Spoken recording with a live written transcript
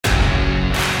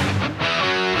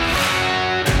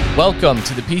Welcome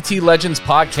to the PT Legends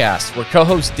podcast, where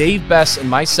co-host Dave Bess and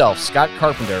myself, Scott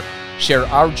Carpenter, share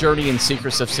our journey and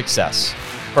secrets of success.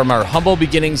 From our humble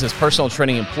beginnings as personal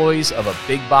training employees of a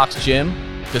big box gym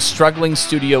to struggling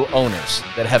studio owners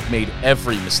that have made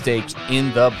every mistake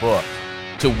in the book,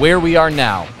 to where we are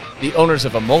now, the owners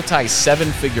of a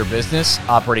multi-seven-figure business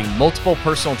operating multiple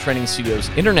personal training studios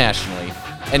internationally,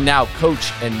 and now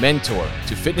coach and mentor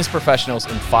to fitness professionals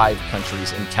in 5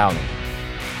 countries and counting.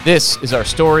 This is our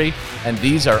story, and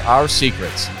these are our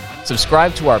secrets.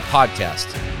 Subscribe to our podcast,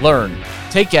 learn,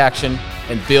 take action,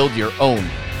 and build your own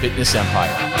fitness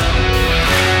empire.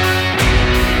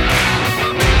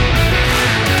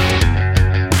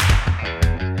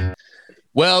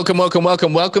 Welcome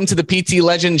to the PT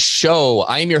Legends Show.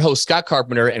 I am your host, Scott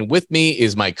Carpenter, and with me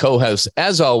is my co-host,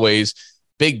 as always,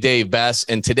 Big Dave Bess.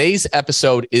 And today's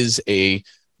episode is a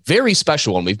very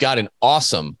special one. We've got an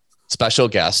awesome special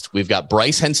guest. We've got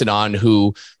Bryce Henson on,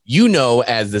 who you know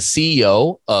as the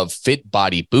CEO of Fit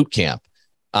Body Bootcamp.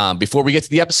 Before we get to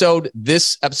the episode,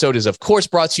 this episode is, of course,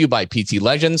 brought to you by PT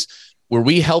Legends, where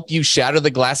we help you shatter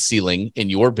the glass ceiling in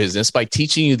your business by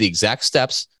teaching you the exact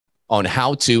steps on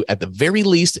how to, at the very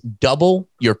least, double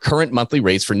your current monthly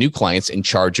rates for new clients and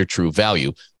charge your true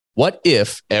value. What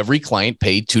if every client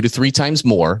paid 2 to 3 times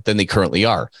more than they currently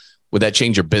are? Would that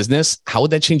change your business? How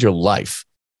would that change your life?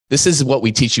 This is what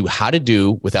we teach you how to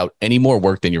do without any more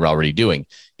work than you're already doing.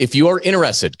 If you are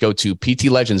interested, go to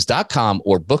ptlegends.com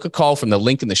or book a call from the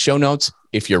link in the show notes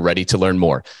if you're ready to learn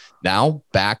more. Now,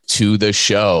 back to the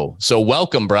show. So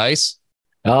welcome, Bryce.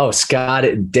 Oh, Scott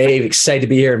and Dave, excited to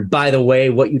be here. And by the way,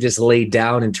 what you just laid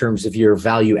down in terms of your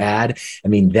value add, I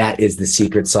mean, that is the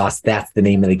secret sauce. That's the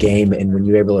name of the game. And when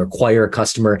you're able to acquire a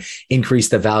customer, increase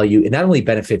the value, it not only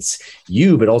benefits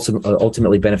you, but also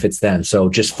ultimately benefits them. So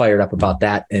just fired up about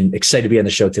that and excited to be on the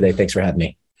show today. Thanks for having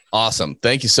me. Awesome.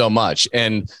 Thank you so much.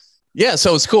 And yeah,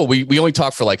 so it's cool. We only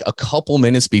talked for like a couple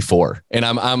minutes before, and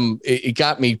it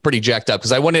got me pretty jacked up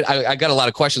because I got a lot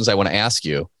of questions I want to ask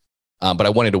you. But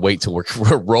I wanted to wait till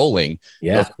we're rolling,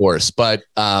 of course. But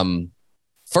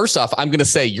first off, I'm going to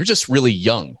say you're just really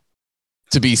young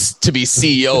to be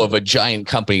CEO of a giant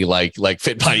company like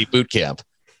Fit Body Bootcamp.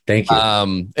 Thank you.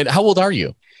 And how old are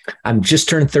you? I'm just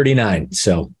turned 39.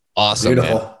 So awesome,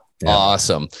 man. Yeah.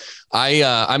 Awesome.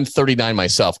 I'm 39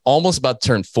 myself, almost about to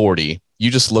turn 40. You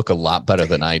just look a lot better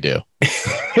than I do.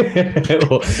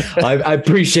 Well, I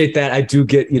appreciate that. I do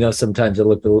get, sometimes I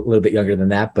look a little bit younger than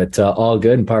that, but all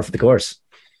good and par for the course.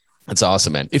 That's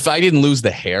awesome, man. If I didn't lose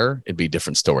the hair, it'd be a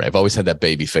different story. I've always had that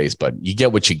baby face, but you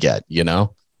get what you get,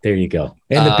 There you go.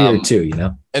 And the beard too,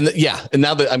 And and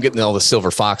now that I'm getting all the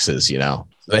silver foxes,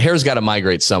 the hair's got to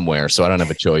migrate somewhere. So I don't have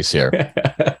a choice here.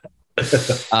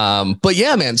 But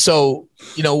yeah, man. So,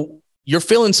 you're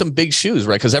filling some big shoes,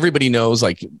 right? Because everybody knows,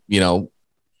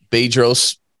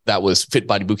 Bedros, that was Fit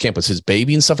Body Bootcamp, was his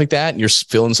baby and stuff like that. And you're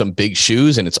filling some big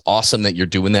shoes, and it's awesome that you're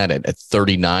doing that at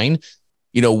 39.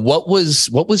 What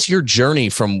was your journey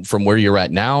from where you're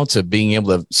at now to being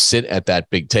able to sit at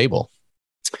that big table?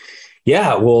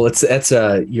 Yeah, well,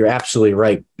 you're absolutely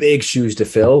right. Big shoes to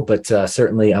fill, but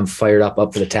certainly I'm fired up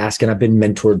for the task. And I've been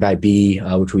mentored by B,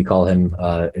 which we call him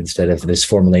instead of this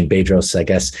formal name, Bedros, I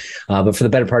guess. But for the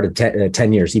better part of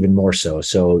 10 years, even more so.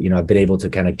 So, I've been able to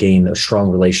kind of gain a strong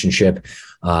relationship,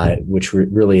 which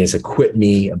really has equipped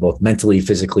me both mentally,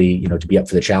 physically, to be up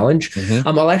for the challenge. Mm-hmm.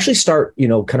 I'll actually start,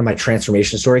 kind of my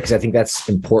transformation story, because I think that's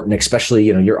important, especially,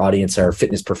 your audience are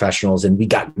fitness professionals, and we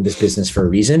got in this business for a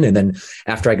reason. And then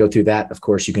after I go through that, of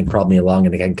course, you can prod me along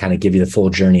and I can kind of give you the full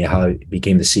journey of how I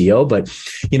became the CEO. But,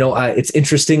 it's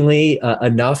interestingly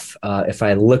enough, if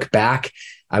I look back,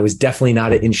 I was definitely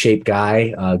not an in-shape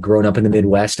guy, growing up in the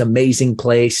Midwest, amazing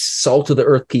place, salt of the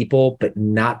earth people, but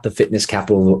not the fitness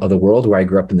capital of the world, where I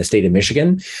grew up in the state of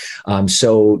Michigan.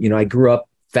 So, I grew up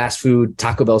fast food,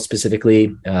 Taco Bell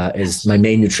specifically, is my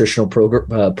main nutritional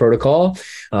protocol.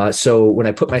 So when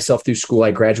I put myself through school,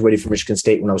 I graduated from Michigan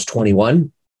State when I was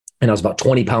 21. And I was about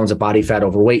 20 pounds of body fat,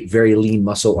 overweight, very lean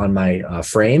muscle on my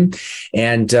frame,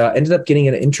 and ended up getting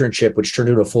an internship, which turned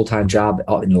into a full-time job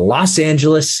out in Los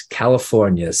Angeles,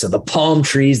 California. So the palm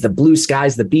trees, the blue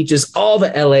skies, the beaches, all the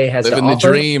LA has to offer. Living the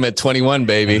dream at 21,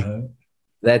 baby.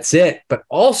 That's it. But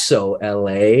also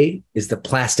LA is the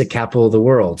plastic capital of the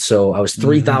world. So I was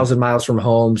 3,000 miles from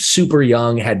home, super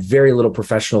young, had very little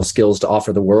professional skills to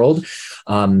offer the world.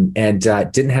 and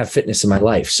didn't have fitness in my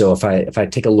life. So if I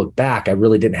take a look back, I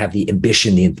really didn't have the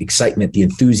ambition, the excitement, the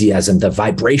enthusiasm, the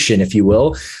vibration, if you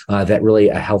will, that really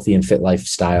a healthy and fit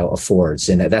lifestyle affords.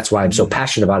 And that's why I'm so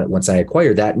passionate about it once I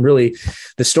acquired that. And really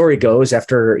the story goes,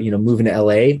 after, moving to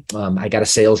LA, I got a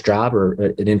sales job or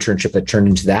an internship that turned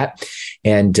into that.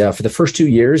 And for the first 2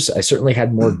 years, I certainly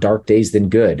had more dark days than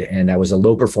good. And I was a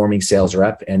low performing sales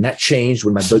rep. And that changed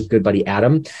when my good buddy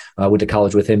Adam, went to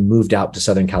college with him, moved out to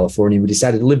Southern California. We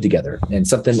decided to live together. And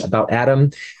something about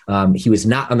Adam, he was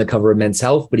not on the cover of Men's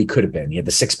Health, but he could have been. He had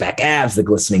the six-pack abs, the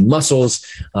glistening muscles.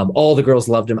 All the girls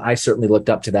loved him. I certainly looked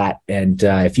up to that. And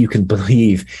if you can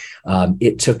believe,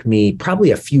 it took me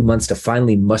probably a few months to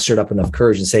finally muster up enough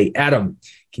courage and say, Adam,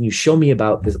 can you show me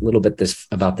about this little bit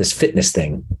about this fitness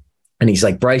thing? And he's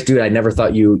like, Bryce, dude, I never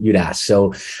thought you'd ask.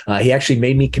 So he actually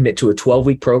made me commit to a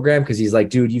 12-week program, because he's like,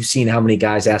 dude, you've seen how many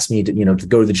guys ask me to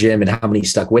go to the gym and how many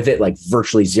stuck with it, like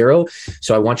virtually zero.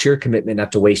 So I want your commitment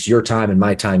not to waste your time and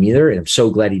my time either. And I'm so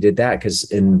glad he did that, because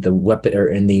in the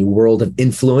world of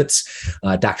influence,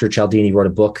 Dr. Cialdini wrote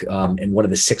a book, and one of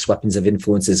the 6 weapons of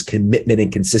influence is commitment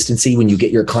and consistency. When you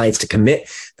get your clients to commit,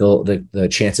 the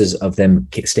chances of them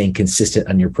staying consistent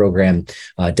on your program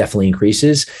definitely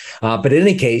increases. But in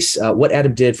any case, what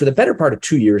Adam did for the better part of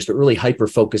 2 years, but really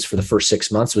hyper-focused for the first 6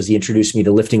 months, was he introduced me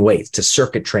to lifting weights, to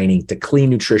circuit training, to clean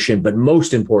nutrition, but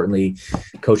most importantly,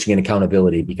 coaching and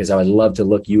accountability, because I would love to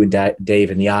look you and Dave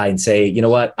in the eye and say, you know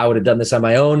what, I would have done this on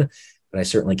my own, but I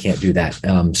certainly can't do that.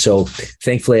 So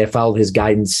thankfully I followed his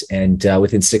guidance, and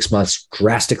within 6 months,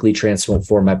 drastically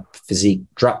transformed my physique,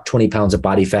 dropped 20 pounds of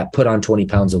body fat, put on 20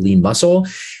 pounds of lean muscle.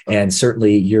 And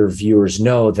certainly your viewers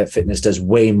know that fitness does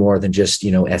way more than just,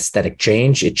 aesthetic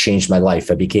change. It changed my life.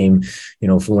 I became,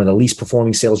 from one of the least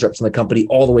performing sales reps in the company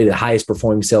all the way to the highest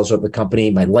performing sales rep in the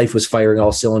company. My life was firing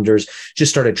all cylinders,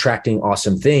 just started attracting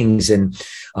awesome things. And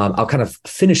I'll kind of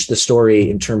finish the story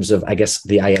in terms of, I guess,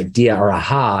 the idea or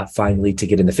aha finally to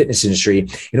get in the fitness industry.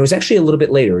 And it was actually a little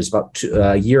bit later. It was about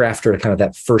a year after kind of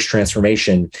that first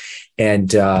transformation.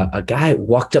 And a guy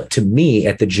walked up to me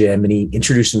at the gym and he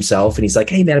introduced himself and he's like,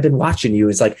 hey man, I've been watching you.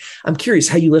 It's like, I'm curious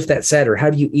how you lift that set or how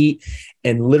do you eat?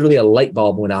 And literally a light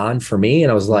bulb went on for me.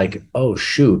 And I was like, oh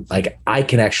shoot, like I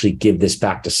can actually give this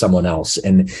back to someone else.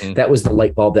 And that was the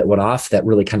light bulb that went off that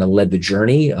really kind of led the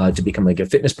journey to become like a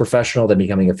fitness professional, then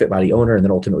becoming a Fit Body owner, and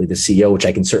then ultimately the CEO, which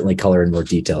I can certainly color in more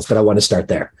details, but I want to start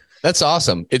there. That's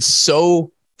awesome. It's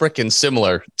so freaking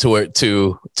similar to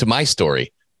my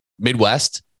story.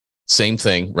 Midwest, same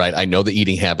thing, right? I know the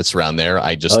eating habits around there.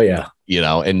 I just,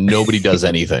 and nobody does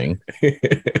anything.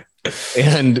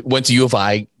 And went to U of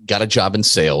I, got a job in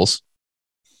sales.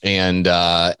 And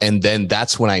then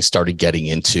that's when I started getting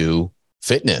into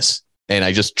fitness, and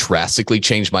I just drastically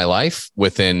changed my life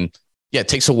within, it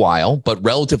takes a while, but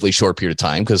relatively short period of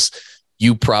time. Cause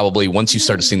you probably, once you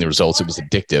started seeing the results, it was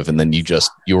addictive. And then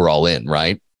you were all in,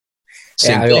 right?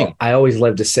 Same thing. I always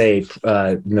love to say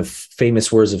the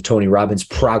famous words of Tony Robbins,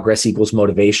 progress equals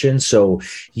motivation. So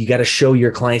you got to show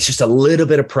your clients just a little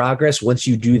bit of progress. Once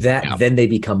you do that, then they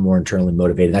become more internally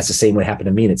motivated. That's the same what happened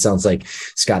to me. And it sounds like,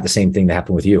 Scott, the same thing that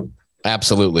happened with you.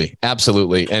 Absolutely.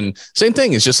 Absolutely. And same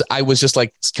thing is just, I was just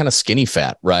like kind of skinny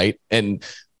fat. Right. And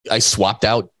I swapped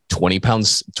out 20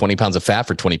 pounds of fat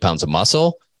for 20 pounds of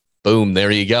muscle. Boom, there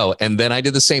you go. And then I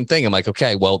did the same thing. I'm like,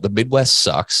 okay, well, the Midwest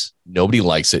sucks. Nobody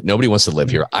likes it. Nobody wants to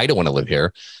live here. I don't want to live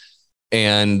here.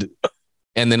 And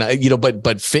then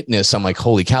but fitness, I'm like,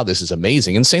 holy cow, this is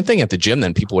amazing. And same thing at the gym.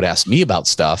 Then people would ask me about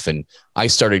stuff. And I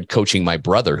started coaching my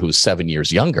brother, who's 7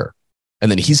 years younger.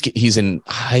 And then he's in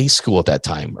high school at that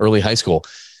time, early high school.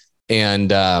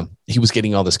 And he was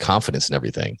getting all this confidence and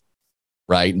everything.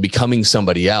 Right. And becoming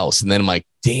somebody else. And then I'm like,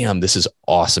 damn, this is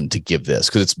awesome to give this,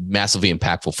 because it's massively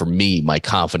impactful for me, my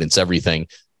confidence, everything.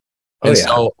 And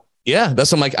so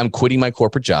that's, I'm quitting my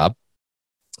corporate job.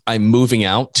 I'm moving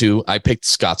out I picked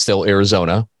Scottsdale,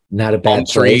 Arizona. Not a bad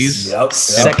choice.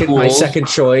 My second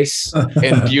choice.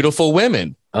 And beautiful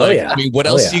women. I mean, what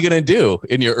else are you going to do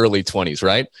in your early 20s?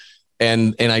 Right.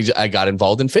 And I got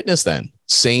involved in fitness then.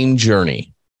 Same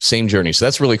journey. So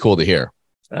that's really cool to hear.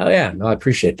 Oh yeah, no, I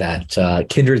appreciate that.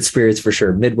 Kindred spirits for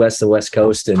sure. Midwest to West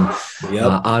Coast, and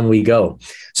on we go.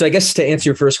 So I guess to answer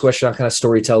your first question, I'll kind of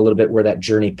story tell a little bit where that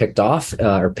journey picked up,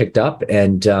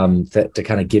 and to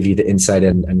kind of give you the insight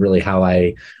and really how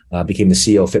I became the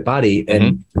CEO of Fit Body.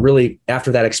 And really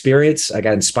after that experience, I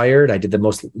got inspired. I did the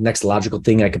most next logical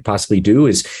thing I could possibly do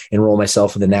is enroll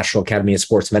myself in the National Academy of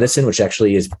Sports Medicine, which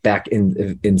actually is back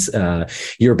in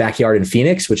your backyard in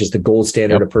Phoenix, which is the gold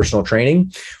standard of personal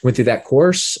training. Went through that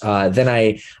course. Then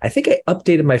I think I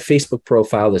updated my Facebook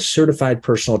profile, the certified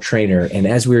personal trainer. And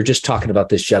as we were just talking about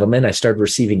this gentleman, I started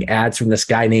receiving ads from this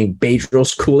guy named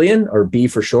Bedros Keuilian, or B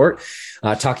for short,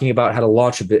 talking about how to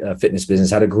launch a fitness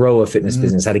business, how to grow a fitness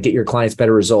business, how to get your clients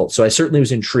better results. So I certainly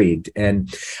was intrigued,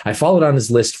 and I followed on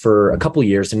his list for a couple of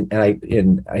years. And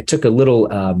I took a little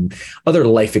other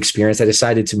life experience. I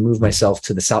decided to move myself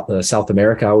to the South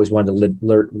America. I always wanted to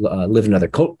live in another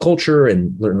culture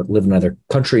and live in another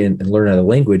country and learn another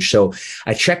language. So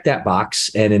I checked that box.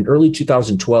 And in early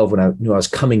 2012, when I knew I was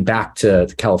coming back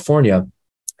to California,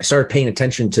 I started paying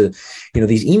attention to,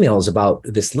 these emails about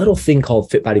this little thing called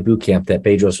Fit Body Bootcamp that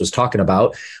Bedros was talking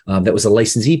about. That was a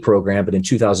licensee program, but in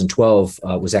 2012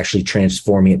 was actually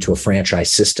transforming it to a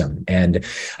franchise system. And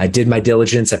I did my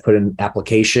diligence. I put in an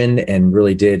application and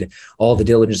really did all the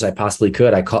diligence I possibly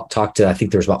could. I talked to, I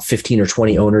think there was about 15 or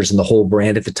 20 owners in the whole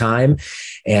brand at the time.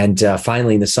 And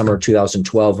finally, in the summer of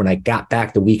 2012, when I got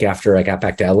back, the week after I got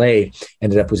back to LA,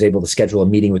 was able to schedule a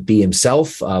meeting with B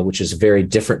himself, which is very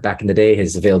different back in the day.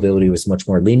 His availability was much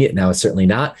more lenient. Now it's certainly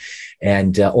not.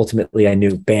 And ultimately, I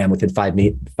knew, bam, within 5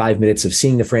 minutes of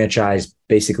seeing the franchise,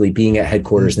 basically being at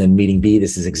headquarters and then meeting B,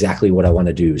 this is exactly what I want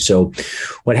to do. So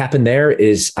what happened there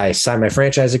is I signed my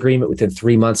franchise agreement. Within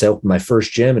 3 months, I opened my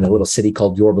first gym in a little city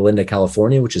called Yorba Linda,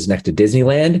 California, which is next to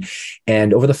Disneyland.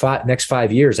 And over the next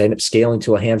 5 years, I ended up scaling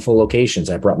to a handful of locations.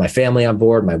 I brought my family on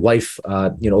board. My wife,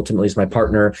 ultimately is my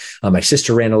partner. My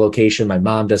sister ran a location. My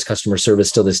mom does customer service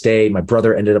still this day. My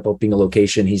brother ended up opening a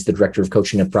location. He's the director of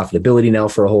coaching and profitability now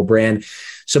for a whole brand.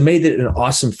 So made it an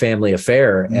awesome family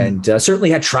affair, and certainly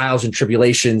had trials and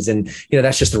tribulations, and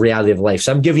that's just the reality of life.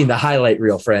 So I'm giving you the highlight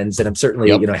reel, friends, and I'm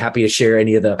certainly happy to share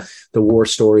any of the war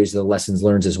stories, the lessons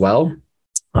learned as well.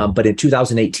 But in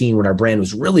 2018, when our brand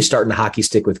was really starting to hockey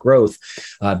stick with growth,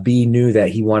 B knew that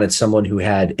he wanted someone who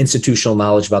had institutional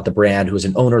knowledge about the brand, who was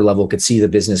an owner level, could see the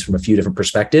business from a few different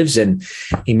perspectives. And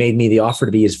he made me the offer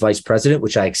to be his vice president,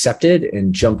 which I accepted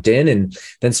and jumped in, and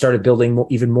then started building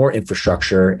even more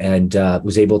infrastructure, and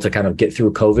was able to kind of get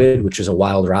through COVID, which was a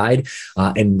wild ride.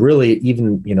 And really,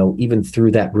 even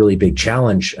through that really big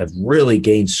challenge, I've really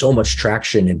gained so much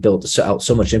traction and built out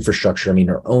so much infrastructure. I mean,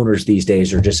 our owners these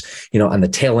days are just, on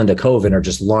the tail end of COVID, are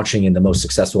just launching in the most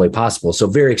successful way possible. So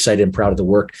very excited and proud of the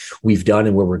work we've done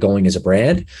and where we're going as a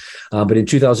brand. But in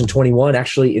 2021,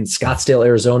 actually in Scottsdale,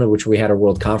 Arizona, which we had a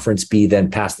world conference, B then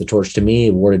passed the torch to me,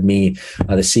 awarded me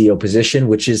the CEO position,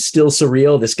 which is still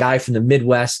surreal. This guy from the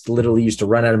Midwest literally used to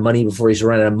run out of money before he used to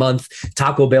run out of a month.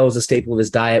 Taco Bell was a staple of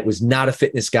his diet, was not a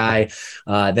fitness guy.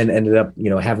 Then ended up,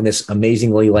 having this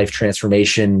amazingly life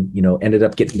transformation, ended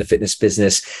up getting the fitness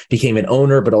business, became an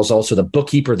owner, but was also the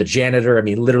bookkeeper, the janitor. I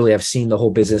mean, literally, I've seen the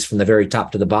whole business from the very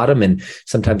top to the bottom, and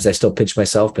sometimes I still pinch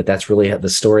myself, but that's really the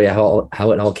story of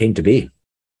how it all came to be.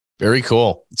 Very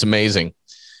cool. It's amazing.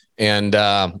 And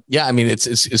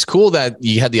it's cool that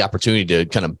you had the opportunity to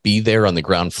kind of be there on the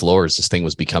ground floor as this thing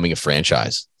was becoming a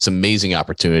franchise. It's an amazing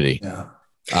opportunity.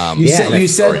 Yeah. You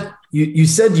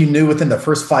said you knew within the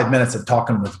first 5 minutes of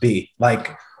talking with B.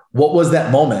 Like, what was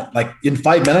that moment? Like, in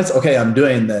 5 minutes, okay, I'm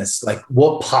doing this. Like,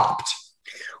 what popped?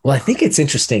 Well, I think it's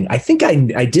interesting. I think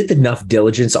I did enough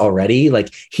diligence already.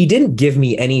 Like, he didn't give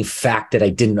me any fact that I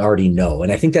didn't already know.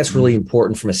 And I think that's really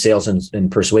important from a sales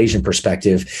and persuasion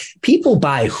perspective. People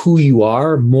buy who you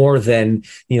are more than,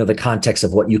 the context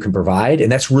of what you can provide.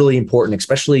 And that's really important,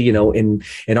 especially, in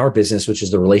our business, which is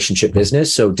the relationship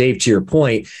business. So Dave, to your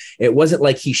point, it wasn't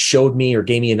like he showed me or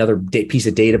gave me another piece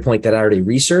of data point that I already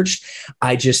researched.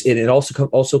 It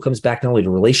also comes back not only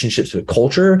to relationships, but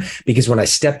culture, because when I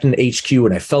stepped into HQ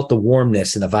and I felt the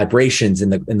warmness and the vibrations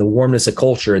and the warmness of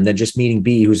culture, and then just meeting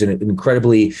B, who's an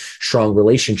incredibly strong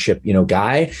relationship,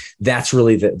 guy, that's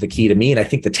really the key to me. And I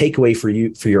think the takeaway for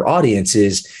your audience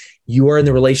is you are in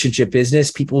the relationship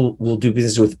business. People will do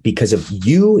business with because of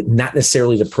you, not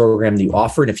necessarily the program that you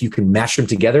offer. And if you can match them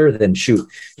together, then shoot,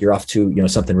 you're off to,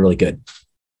 something really good.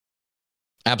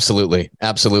 Absolutely.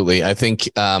 Absolutely. I think,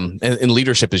 and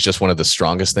leadership is just one of the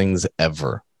strongest things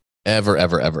ever.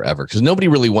 Because nobody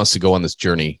really wants to go on this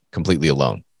journey completely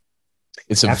alone.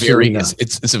 It's a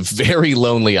it's a very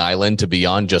lonely island to be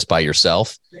on just by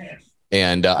yourself.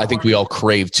 And I think we all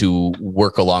crave to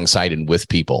work alongside and with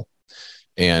people.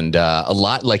 And a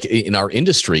lot, like in our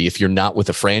industry, if you're not with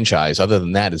a franchise, other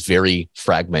than that, is very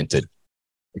fragmented.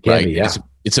 Right?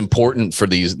 It's important for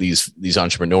these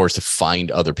entrepreneurs to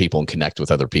find other people and connect with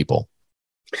other people.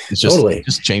 It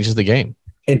just changes the game.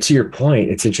 And to your point,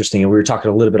 it's interesting. And we were talking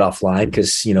a little bit offline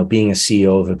because, being a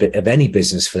CEO of any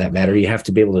business for that matter, you have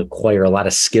to be able to acquire a lot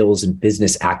of skills and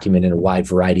business acumen in a wide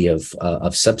variety of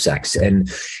subsects.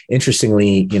 And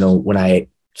interestingly, when I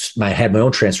had my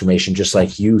own transformation, just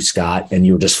like you, Scott, and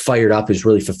you were just fired up, is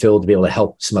really fulfilled to be able to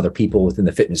help some other people within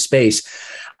the fitness space.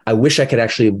 I wish I could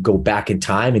actually go back in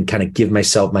time and kind of give my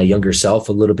younger self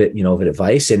a little bit, of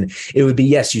advice. And it would be,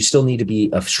 yes, you still need to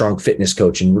be a strong fitness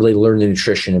coach and really learn the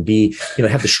nutrition and be,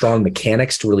 have the strong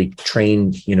mechanics to really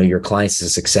train, your clients to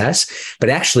success. But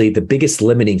actually the biggest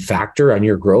limiting factor on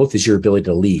your growth is your ability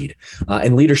to lead.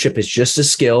 And leadership is just a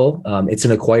skill. It's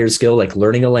an acquired skill, like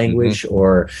learning a language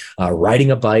or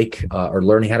riding a bike or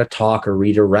learning how to talk or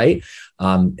read or write.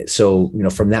 So,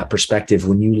 from that perspective,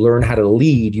 when you learn how to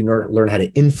lead, you learn how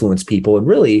to influence people and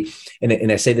really,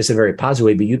 and I say this in a very positive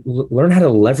way, but you learn how to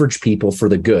leverage people for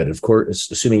the good, of course,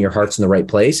 assuming your heart's in the right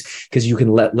place, because you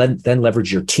can then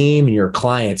leverage your team and your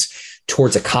clients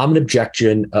towards a common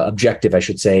objective, I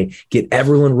should say, get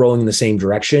everyone rowing in the same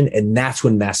direction. And that's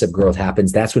when massive growth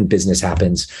happens. That's when business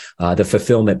happens, the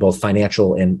fulfillment, both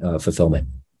financial and fulfillment.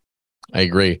 I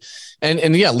agree.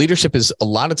 And yeah, leadership is a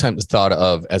lot of times thought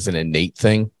of as an innate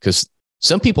thing because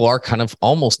some people are kind of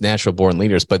almost natural born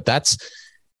leaders, but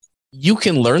you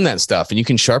can learn that stuff and you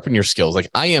can sharpen your skills. Like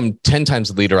I am 10 times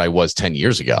the leader I was 10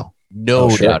 years ago.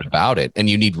 No doubt about it. And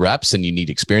you need reps and you need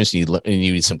experience and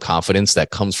you need some confidence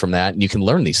that comes from that. And you can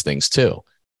learn these things too.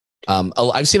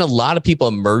 I've seen a lot of people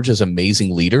emerge as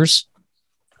amazing leaders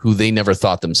who they never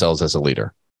thought themselves as a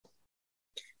leader.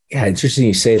 Yeah, interesting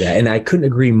you say that. And I couldn't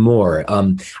agree more.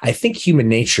 I think human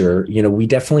nature, we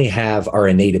definitely have our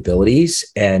innate abilities.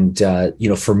 And,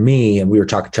 for me, and we were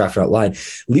talking outline,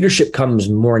 leadership comes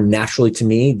more naturally to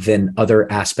me than other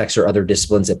aspects or other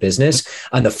disciplines at business.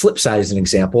 On the flip side, as an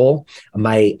example,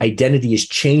 my identity is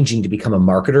changing to become a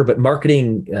marketer, but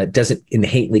marketing doesn't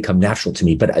innately come natural to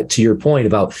me. But to your point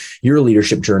about your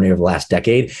leadership journey over the last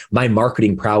decade, my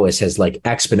marketing prowess has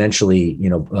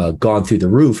exponentially, gone through the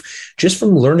roof just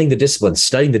from learning the discipline,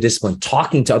 studying the discipline,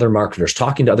 talking to other marketers,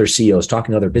 talking to other CEOs,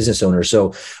 talking to other business owners.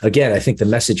 So again, I think the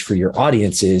message for your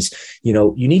audience is, you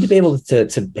need to be able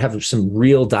to have some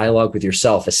real dialogue with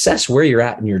yourself, assess where you're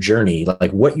at in your journey,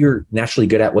 like what you're naturally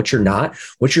good at, what you're not,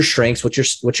 what's your strengths,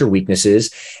 what's your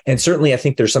weaknesses. And certainly I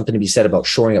think there's something to be said about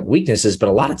shoring up weaknesses, but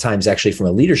a lot of times actually from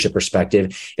a leadership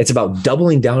perspective, it's about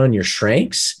doubling down on your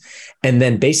strengths and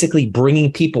then basically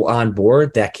bringing people on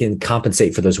board that can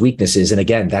compensate for those weaknesses. And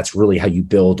again, that's really how you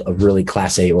build a really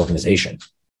Class A organization.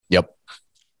 Yep.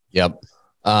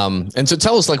 And so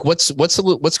tell us,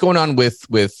 what's going on with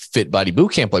Fit Body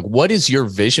Bootcamp? Like, what is your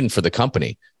vision for the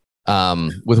company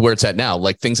with where it's at now?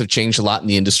 Like, things have changed a lot in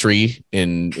the industry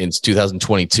in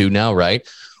 2022 now, right?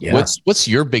 Yeah. What's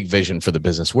your big vision for the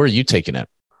business? Where are you taking it?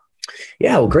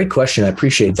 Yeah, well, great question. I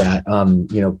appreciate that.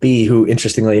 B, who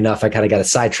interestingly enough, I kind of got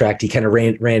sidetracked. He kind of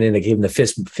ran in. I gave him the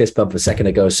fist bump a second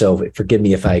ago. So forgive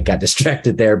me if I got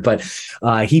distracted there. But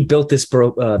he built this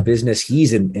business.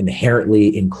 He's an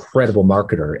inherently incredible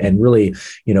marketer, and really,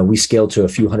 we scaled to a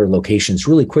few hundred locations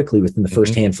really quickly within the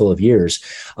first handful of years.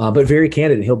 But very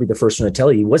candid, and he'll be the first one to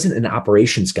tell you, he wasn't an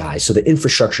operations guy. So the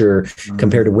infrastructure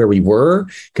compared to where we were,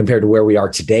 compared to where we are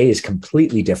today, is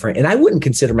completely different. And I wouldn't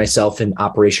consider myself an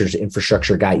operations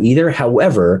infrastructure guy either.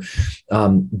 However,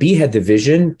 B had the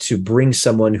vision to bring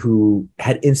someone who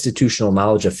had institutional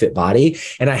knowledge of Fit Body.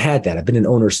 And I had that. I've been an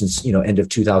owner since, end of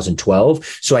 2012.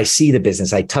 So I see the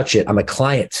business, I touch it. I'm a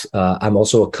client. I'm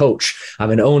also a coach. I'm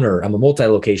an owner. I'm a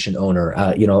multi-location owner.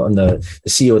 I'm the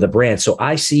CEO of the brand. So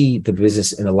I see the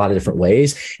business in a lot of different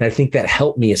ways. And I think that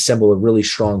helped me assemble a really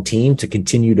strong team to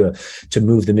continue to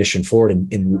move the mission forward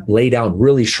and lay down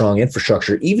really strong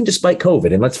infrastructure, even despite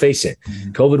COVID. And let's face it,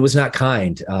 COVID was not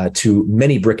kind to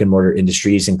many brick and mortar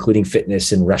industries, including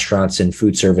fitness and restaurants and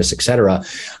food service, et cetera.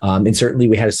 And certainly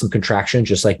we had some contraction,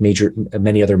 just like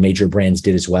many other major brands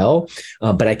did as well.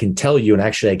 But I can tell you, and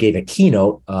actually I gave a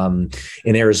keynote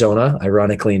in Arizona,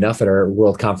 ironically enough, at our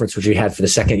World Conference, which we had for the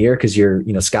second year, because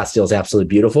Scottsdale is absolutely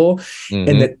beautiful.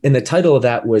 And the title of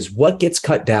that was "What Gets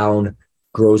Cut Down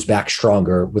Grows Back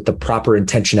Stronger with the Proper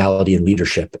Intentionality and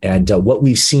Leadership." And what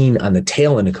we've seen on the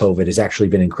tail end of COVID has actually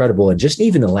been incredible. And just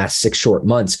even the last 6 short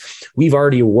months, we've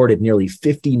already awarded nearly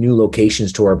 50 new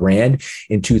locations to our brand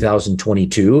in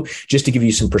 2022. Just to give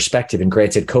you some perspective, and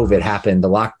granted, COVID happened, the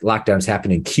lockdowns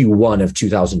happened in Q1 of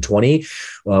 2020.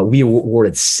 We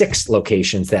awarded 6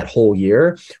 locations that whole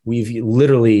year. We've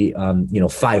literally,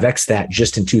 5x that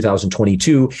just in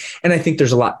 2022. And I think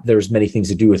there's many things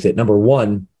to do with it. Number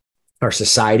one, our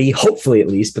society, hopefully at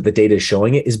least, but the data is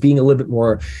showing it, is being a little bit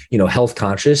more, health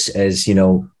conscious, as,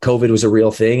 COVID was a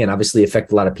real thing and obviously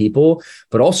affected a lot of people,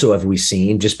 but also, have we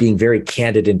seen, just being very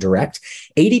candid and direct,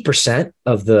 80%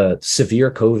 of the severe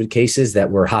COVID cases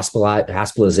that were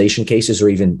hospitalization cases, or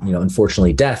even,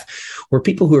 unfortunately death, were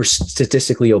people who are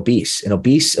statistically obese. And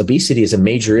obesity is a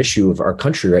major issue of our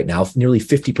country right now. Nearly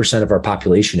 50% of our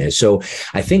population is. So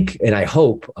I think, and I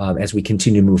hope, as we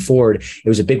continue to move forward, it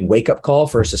was a big wake up call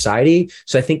for our society.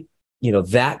 So I think,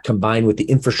 that combined with the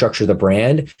infrastructure of the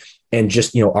brand and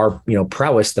just, our,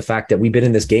 prowess, the fact that we've been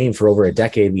in this game for over a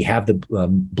decade, we have the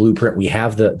blueprint, we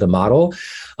have the model.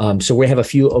 So we have a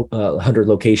few 100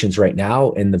 locations right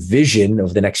now. And the vision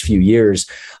of the next few years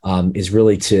is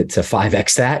really to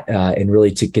 5X that and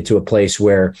really to get to a place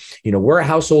where, we're a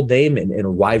household name in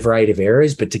a wide variety of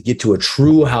areas, but to get to a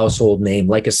true household name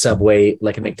like a Subway,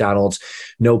 like a McDonald's,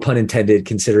 no pun intended,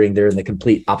 considering they're in the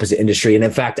complete opposite industry. And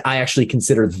in fact, I actually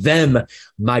consider them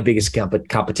my biggest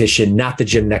competition, not the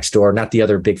gym next door, not the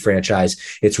other big franchise.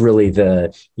 It's really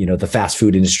the fast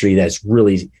food industry that's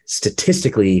really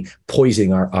statistically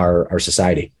poisoning our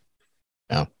society.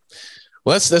 Yeah.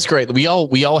 Well, that's great. We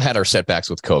all had our setbacks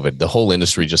with COVID. The whole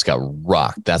industry just got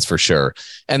rocked. That's for sure.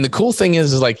 And the cool thing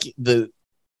is like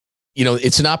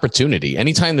it's an opportunity.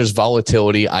 Anytime there's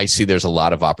volatility, I see there's a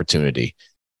lot of opportunity.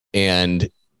 And,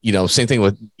 same thing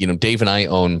with, Dave and I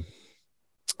own,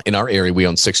 in our area, we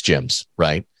own 6 gyms.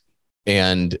 Right.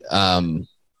 And,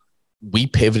 we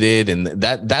pivoted, and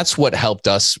that's what helped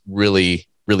us really,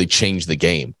 really change the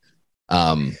game.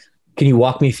 Can you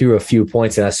walk me through a few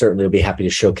points? And I certainly will be happy to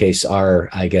showcase our,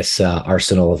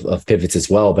 arsenal of pivots as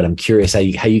well. But I'm curious how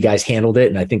you guys handled it.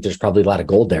 And I think there's probably a lot of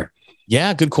gold there.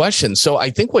 Yeah, good question. So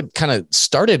I think what kind of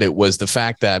started it was the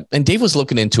fact that, and Dave was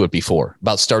looking into it before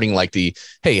about starting like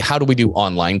hey, how do we do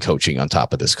online coaching on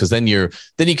top of this? Because then you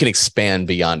can expand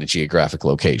beyond a geographic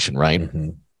location, right? Mm-hmm.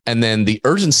 And then the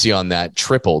urgency on that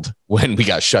tripled when we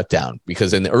got shut down,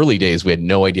 because in the early days, we had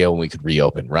no idea when we could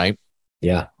reopen. Right.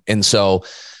 Yeah. And so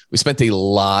we spent a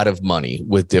lot of money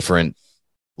with a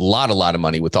lot of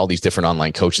money with all these different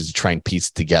online coaches to try and piece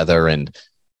it together. And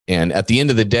at the end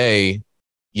of the day,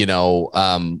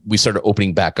 we started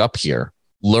opening back up here,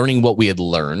 learning what we had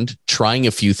learned, trying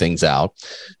a few things out.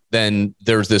 Then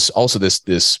there's this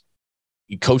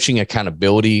coaching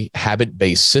accountability,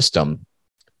 habit-based system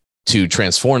to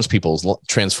transform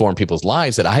people's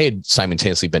lives that I had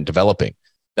simultaneously been developing,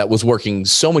 that was working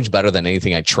so much better than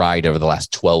anything I tried over the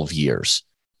last 12 years,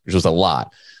 which was a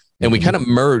lot. And we kind of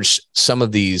merged some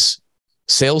of these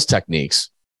sales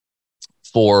techniques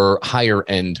for higher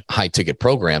end, high ticket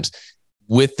programs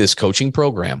with this coaching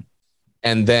program.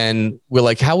 And then we're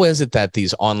like, how is it that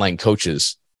these online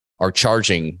coaches are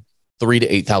charging $3,000 to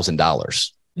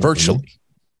 $8,000 virtually?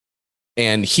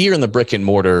 And here in the brick and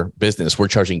mortar business, we're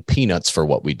charging peanuts for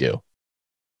what we do.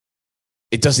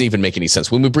 It doesn't even make any sense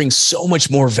when we bring so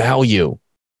much more value,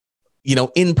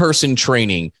 in-person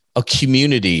training, a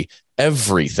community,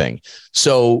 everything.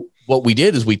 So what we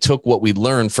did is we took what we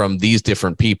learned from these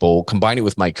different people, combined it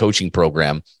with my coaching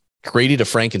program, created a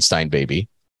Frankenstein baby,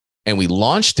 and we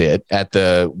launched it at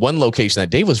the one location that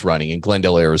Dave was running in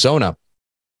Glendale, Arizona,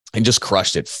 and just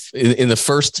crushed it. In the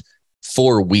first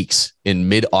 4 weeks, in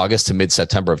mid-August to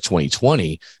mid-September of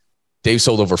 2020, Dave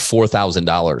sold over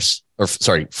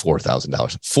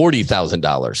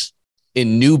 $40,000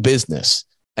 in new business.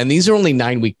 And these are only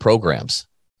 9-week programs.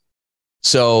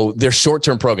 So they're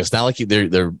short-term programs, not like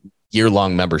they're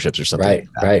year-long memberships or something. Right,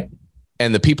 like right.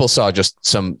 And the people saw just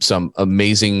some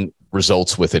amazing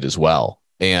results with it as well.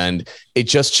 And it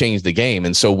just changed the game.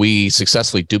 And so we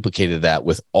successfully duplicated that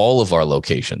with all of our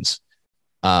locations.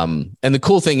 And the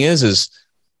cool thing is,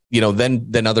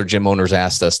 then other gym owners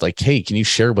asked us like, hey, can you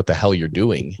share what the hell you're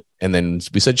doing? And then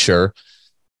we said, sure.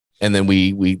 And then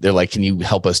they're like, can you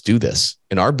help us do this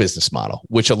in our business model?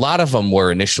 Which a lot of them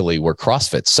were initially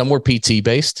CrossFit. Some were PT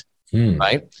based,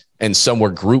 right? And some were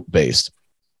group based,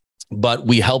 but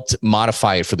we helped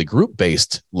modify it for the group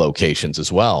based locations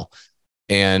as well.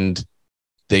 And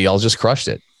they all just crushed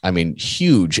it. I mean,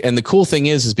 huge. And the cool thing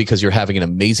is because you're having an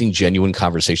amazing, genuine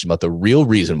conversation about the real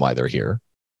reason why they're here.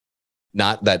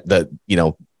 Not that the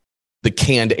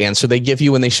canned answer they give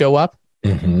you when they show up,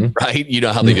 right? You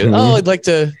know how they do. Oh, I'd like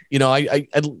to,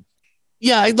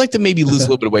 I'd like to maybe lose a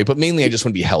little bit of weight, but mainly I just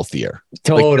want to be healthier.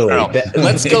 Totally.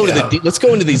 Let's go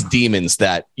into these demons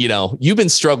that, you've been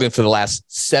struggling for the last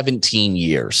 17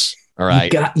 years. All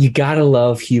right. You gotta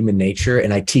love human nature.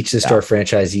 And I teach this to our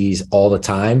franchisees all the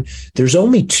time. There's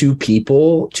only two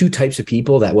types of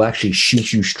people that will actually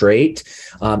shoot you straight.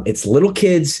 It's little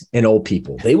kids and old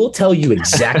people. They will tell you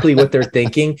exactly what they're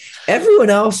thinking.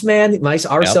 Everyone else, man,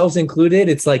 ourselves included,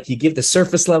 it's like you give the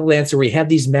surface level answer. We have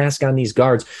these masks on, these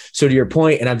guards. So to your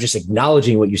point, and I'm just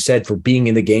acknowledging what you said for being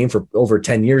in the game for over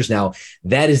 10 years now,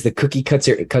 that is the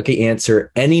cookie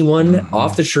answer anyone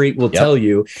off the street will tell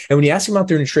you. And when you ask them about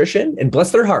their nutrition, and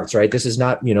bless their hearts, right? This is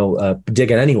not,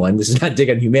 dig on anyone. This is not dig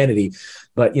on humanity.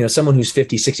 But, someone who's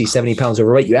 50, 60, 70 pounds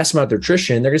overweight, you ask them about their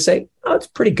nutrition, they're going to say, oh, it's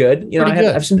pretty good. I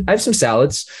have some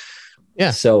salads.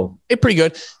 Yeah. So it's pretty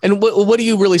good. And what do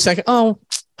you really say? Oh,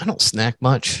 I don't snack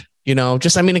much,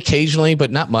 occasionally,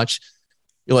 but not much.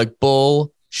 You're like,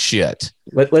 bullshit.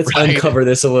 Let's uncover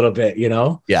this a little bit,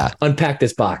 Yeah. Unpack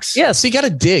this box. Yeah. So you got to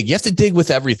dig. You have to dig with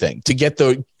everything to get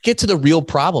to the real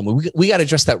problem. We got to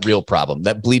address that real problem,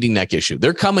 that bleeding neck issue.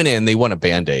 They're coming in. They want a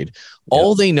Band-Aid.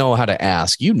 All they know how to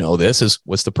ask, this is,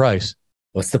 what's the price?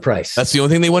 What's the price? That's the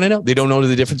only thing they want to know. They don't know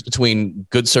the difference between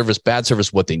good service, bad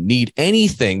service, what they need,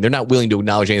 anything. They're not willing to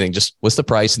acknowledge anything. Just what's the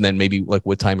price? And then maybe like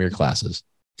what time are your classes?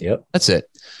 Yep. That's it.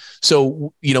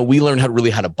 So, we learn how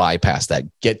to bypass that,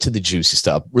 get to the juicy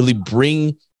stuff, really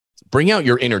bring out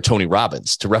your inner Tony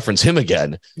Robbins, to reference him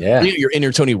again. Yeah. Bring out your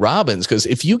inner Tony Robbins. Because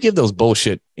if you give those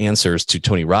bullshit answers to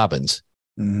Tony Robbins,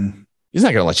 he's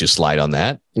not going to let you slide on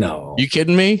that. No. You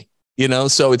kidding me?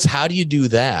 So it's how do you do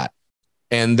that?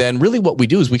 And then really what we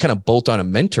do is we kind of bolt on a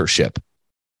mentorship,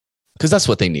 because that's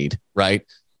what they need, right?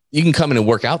 You can come in and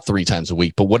work out 3 times a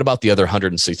week, but what about the other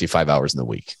 165 hours in the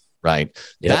week, right?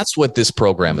 Yep. That's what this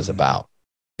program is about.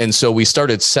 And so we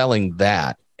started selling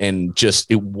that, and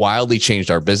it wildly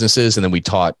changed our businesses. And then we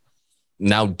taught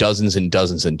now dozens and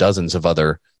dozens and dozens of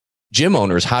other gym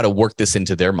owners how to work this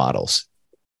into their models.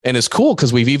 And it's cool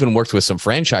because we've even worked with some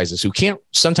franchises who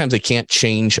sometimes they can't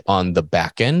change on the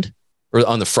back end. Or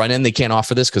on the front end, they can't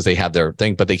offer this because they have their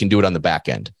thing, but they can do it on the back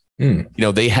end.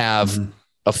 They have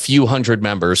a few hundred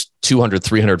members, 200,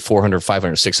 300, 400,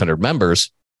 500, 600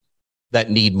 members that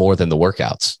need more than the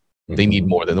workouts. They need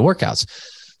more than the workouts.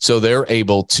 So they're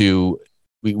able to,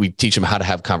 we teach them how to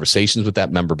have conversations with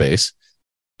that member base,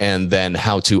 and then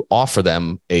how to offer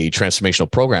them a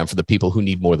transformational program for the people who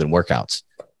need more than workouts.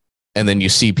 And then you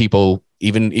see people,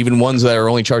 even ones that are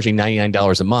only charging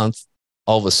 $99 a month,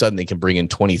 all of a sudden they can bring in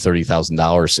 $20,000,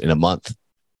 $30,000 in a month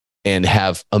and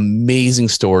have amazing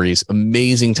stories,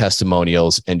 amazing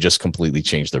testimonials, and just completely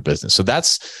change their business. So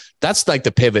that's like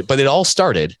the pivot. But it all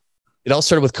started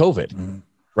with COVID,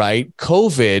 right?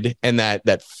 COVID and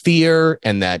that fear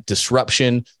and that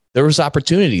disruption, there was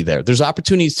opportunity there. There's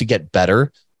opportunities to get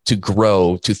better, to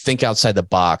grow, to think outside the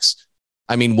box.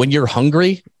 I mean, when you're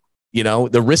hungry,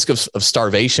 the risk of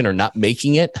starvation or not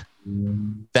making it,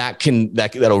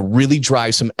 that'll really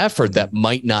drive some effort that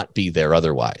might not be there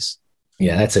otherwise.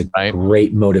 Yeah, that's a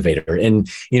great motivator. And,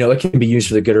 it can be used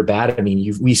for the good or bad. I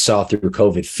mean, we saw through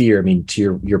COVID fear. I mean,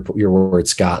 to your words,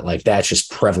 Scott, like that's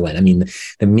just prevalent. I mean,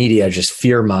 the media just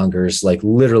fear mongers like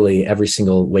literally every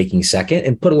single waking second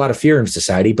and put a lot of fear in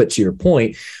society. But to your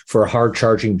point, for a hard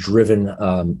charging, driven,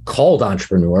 called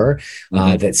entrepreneur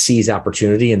that sees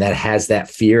opportunity and that has that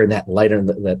fear and that light and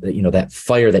that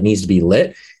fire that needs to be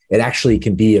lit, it actually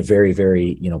can be a very,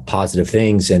 very, positive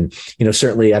things. And,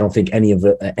 certainly I don't think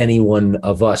any one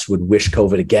of us would wish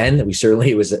COVID again. It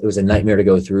was a nightmare to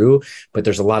go through, but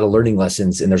there's a lot of learning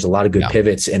lessons and there's a lot of good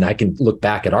pivots. And I can look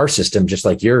back at our system, just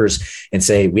like yours, and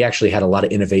say, we actually had a lot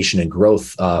of innovation and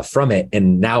growth from it.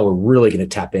 And now we're really going to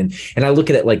tap in. And I look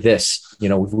at it like this.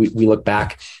 We look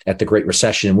back at the Great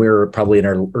Recession. We were probably in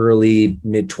our early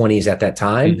mid-20s at that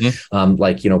time.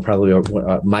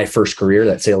 Probably my first career,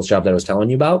 that sales job that I was telling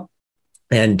you about.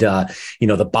 And,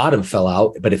 the bottom fell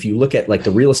out. But if you look at like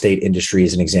the real estate industry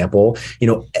as an example,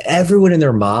 everyone and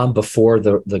their mom before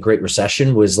the Great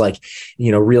Recession was like,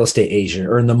 real estate agent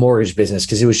or in the mortgage business,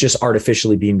 because it was just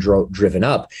artificially being driven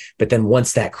up. But then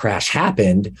once that crash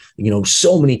happened,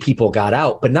 so many people got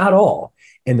out, but not all.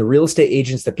 And the real estate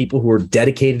agents, the people who were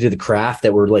dedicated to the craft,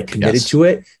 that were like committed to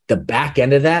it, the back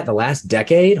end of that, the last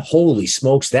decade, holy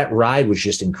smokes, that ride was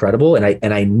just incredible. And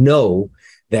I know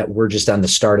that we're just on the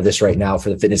start of this right now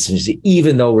for the fitness industry,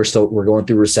 even though we're going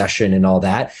through recession and all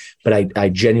that. But I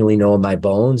genuinely know in my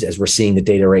bones, as we're seeing the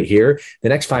data right here, the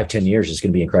next 5-10 years is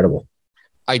going to be incredible.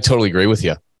 I totally agree with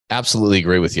you. Absolutely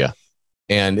agree with you.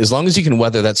 And as long as you can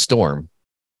weather that storm,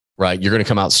 right, you're going to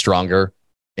come out stronger.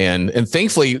 And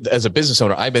thankfully, as a business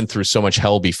owner, I've been through so much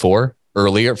hell before,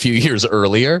 a few years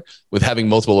earlier, with having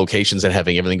multiple locations and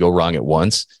having everything go wrong at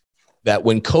once, that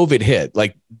when COVID hit,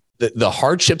 like the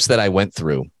hardships that I went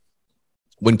through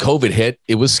when COVID hit,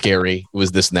 it was scary. It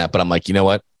was this and that, but I'm like, you know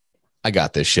what? I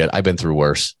got this shit. I've been through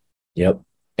worse. Yep.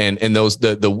 And those,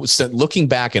 the looking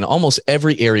back in almost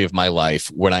every area of my life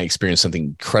when I experienced something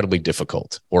incredibly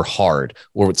difficult or hard,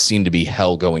 or what seemed to be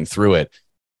hell going through it,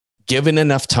 given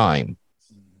enough time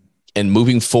and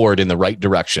moving forward in the right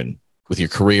direction with your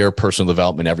career, personal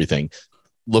development, everything,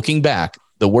 looking back,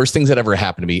 the worst things that ever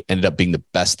happened to me ended up being the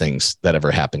best things that ever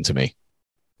happened to me.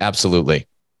 Absolutely.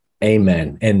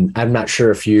 Amen. And I'm not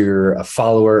sure if you're a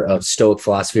follower of Stoic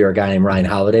philosophy or a guy named Ryan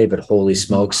Holiday, but holy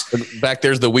smokes. Back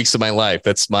there's the weeks of my life.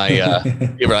 That's my,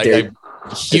 I'm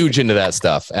huge into that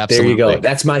stuff. Absolutely. There you go.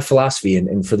 That's my philosophy.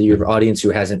 And for your audience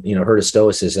who hasn't, heard of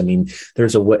Stoicism, I mean,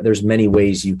 there's many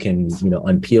ways you can,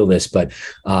 unpeel this, but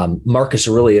Marcus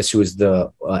Aurelius, who was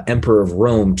the emperor of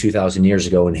Rome 2000 years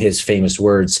ago, in his famous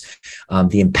words,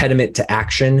 the impediment to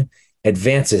action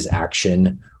advances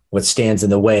action. What stands in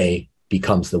the way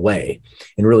becomes the way.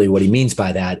 And really what he means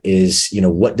by that is,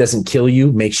 what doesn't kill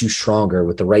you makes you stronger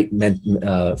with the right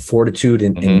fortitude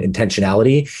and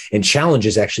intentionality, and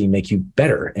challenges actually make you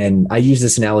better. And I use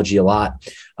this analogy a lot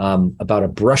about a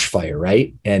brush fire,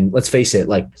 right? And let's face it,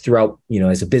 like throughout,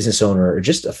 as a business owner or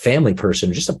just a family person,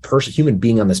 or just a person, human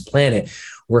being on this planet,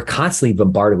 we're constantly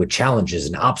bombarded with challenges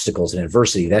and obstacles and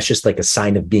adversity. That's just like a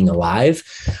sign of being alive.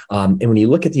 And when you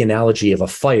look at the analogy of a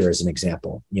fire as an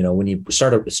example, when you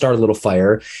start a little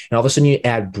fire and all of a sudden you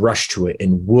add brush to it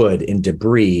and wood and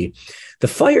debris, the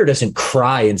fire doesn't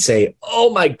cry and say,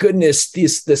 oh my goodness,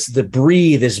 this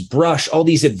debris, this brush, all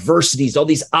these adversities, all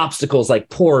these obstacles, like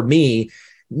poor me.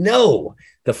 No.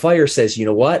 The fire says, you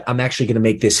know what? I'm actually going to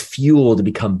make this fuel to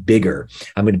become bigger.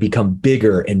 I'm going to become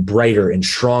bigger and brighter and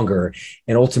stronger.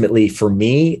 And ultimately, for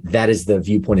me, that is the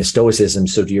viewpoint of Stoicism.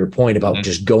 So to your point about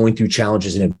just going through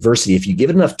challenges and adversity, if you give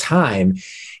it enough time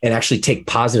and actually take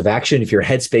positive action, if your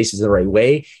headspace is in the right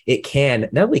way, it can,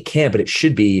 not only can, but it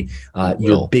should be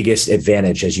your biggest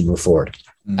advantage as you move forward.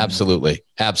 Absolutely.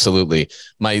 Absolutely.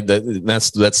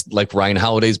 That's like Ryan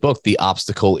Holiday's book, The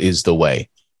Obstacle is the Way.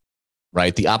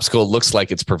 Right? The obstacle looks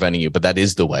like it's preventing you, but that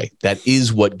is the way. That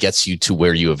is what gets you to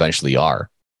where you eventually are.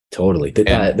 Totally.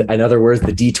 In other words,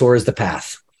 the detour is the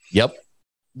path. Yep.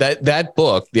 That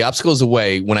book, The Obstacle is the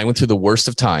Way, when I went through the worst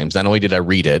of times, not only did I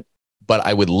read it, but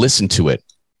I would listen to it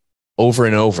over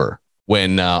and over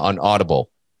when on Audible,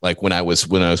 like when I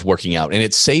was working out, and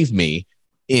it saved me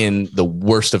in the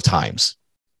worst of times.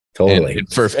 Totally. And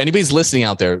if anybody's listening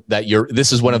out there that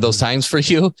this is one of those times for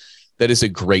you, that is a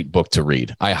great book to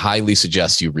read. I highly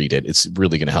suggest you read it. It's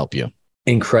really going to help you.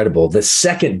 Incredible. The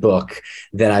second book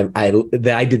that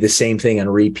I did the same thing on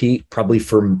repeat, probably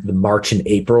from the March and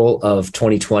April of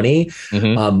 2020,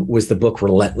 was the book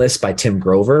Relentless by Tim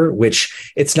Grover,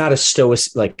 which it's not a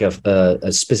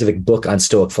specific book on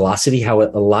Stoic philosophy, how a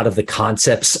lot of the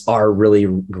concepts are really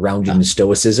grounded in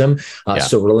Stoicism.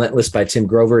 So Relentless by Tim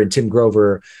Grover, and Tim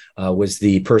Grover was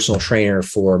the personal trainer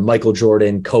for Michael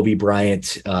Jordan, Kobe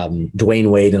Bryant, Dwayne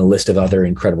Wade, and a list of other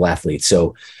incredible athletes.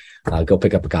 So go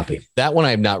pick up a copy. That one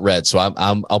I have not read, so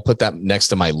I'll put that next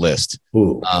to my list.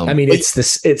 Ooh.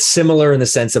 It's similar in the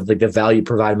sense of like the value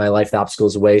provided in my life, the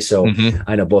obstacles away. So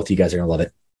I know both of you guys are gonna love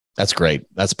it. That's great.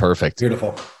 That's perfect.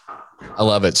 Beautiful. I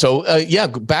love it. So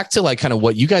back to like kind of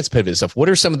what you guys pivoted stuff. What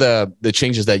are some of the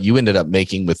changes that you ended up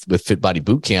making with Fit Body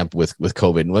Bootcamp with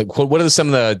COVID? Like what are some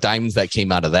of the diamonds that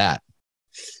came out of that?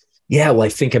 Yeah, well,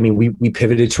 we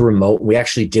pivoted to remote. We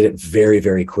actually did it very,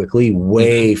 very quickly,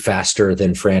 way faster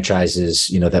than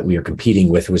franchises, that we are competing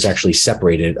with. It was actually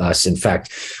separated us. In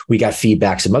fact, we got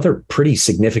feedback. Some other pretty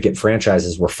significant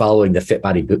franchises were following the Fit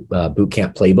Body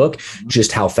Bootcamp playbook,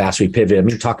 just how fast we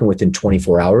pivoted. Talking within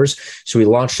 24 hours. So we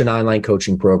launched an online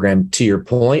coaching program. To your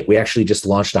point, we actually just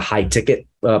launched a high ticket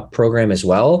program as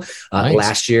well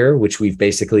last year, which we've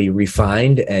basically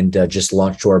refined and just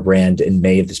launched to our brand in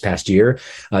May of this past year.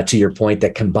 To your point,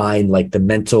 that combined like the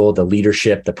mental, the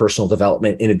leadership, the personal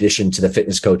development, in addition to the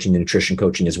fitness coaching, the nutrition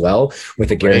coaching as well,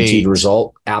 with a guaranteed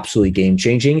result. Absolutely game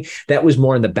changing. That was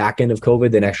more in the back end of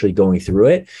COVID than actually going through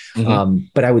it.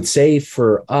 But I would say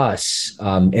for us,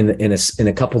 in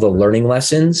a couple of the learning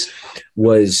lessons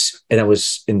was, and I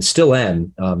was and still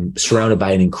am surrounded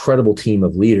by an incredible team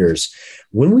of leaders.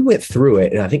 When we went through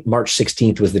it, and I think March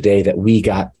 16th was the day that we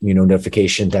got,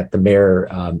 notification that the mayor,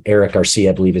 Eric Garcia,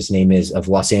 I believe his name is, of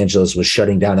Los Angeles, was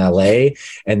shutting down LA.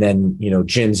 And then,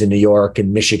 gyms in New York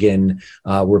and Michigan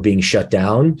were being shut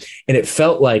down. And it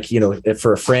felt like,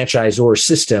 for a franchisor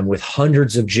system with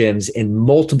hundreds of gyms in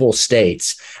multiple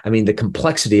states, the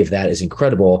complexity of that is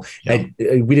incredible. Yeah.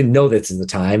 We didn't know this at the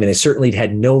time. And I certainly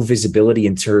had no visibility accountability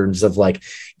in terms of like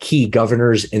key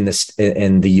governors in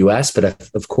the US.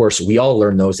 But of course, we all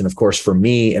learn those. And of course, for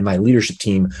me and my leadership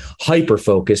team, hyper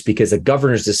focused, because a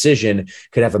governor's decision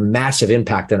could have a massive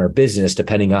impact on our business,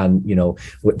 depending on, you know,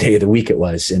 what day of the week it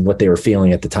was and what they were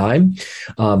feeling at the time.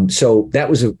 So that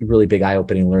was a really big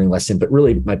eye-opening learning lesson. But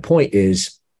really, my point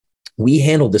is, we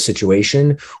handled the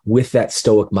situation with that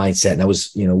stoic mindset. And I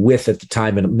was, you know, with at the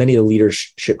time, and many of the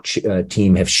leadership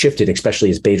team have shifted, especially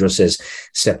as Bedros has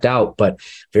stepped out, but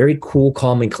very cool,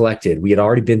 calm, and collected. We had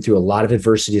already been through a lot of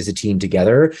adversity as a team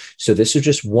together. So this was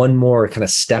just one more kind of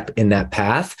step in that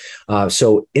path.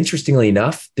 So interestingly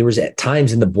enough, there was at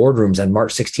times in the boardrooms on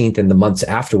March 16th and the months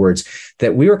afterwards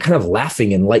that we were kind of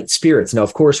laughing in light spirits. Now,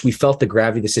 of course, we felt the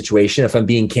gravity of the situation. If I'm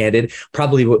being candid,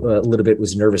 probably a little bit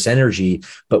was nervous energy.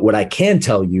 But what I can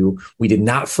tell you, we did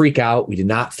not freak out. We did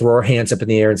not throw our hands up in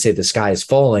the air and say the sky is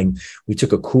falling. We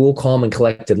took a cool, calm, and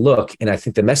collected look. And I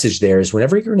think the message there is,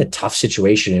 whenever you're in a tough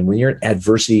situation and when you're in an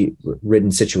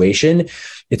adversity-ridden situation,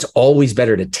 it's always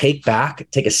better to take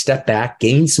a step back,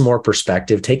 gain some more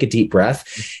perspective, take a deep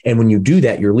breath. And when you do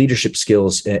that, your leadership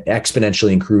skills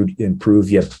exponentially improve.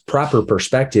 You have proper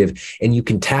perspective, and you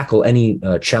can tackle any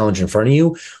challenge in front of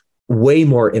you way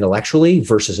more intellectually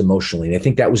versus emotionally. And I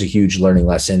think that was a huge learning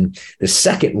lesson. The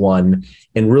second one,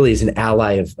 and really as an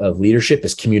ally of leadership,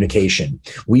 is communication.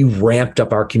 We ramped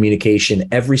up our communication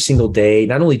every single day.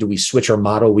 Not only do we switch our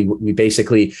model, we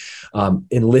basically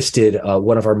enlisted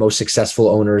one of our most successful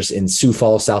owners in Sioux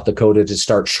Falls, South Dakota, to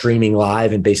start streaming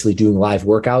live and basically doing live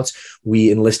workouts.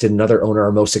 We enlisted another owner,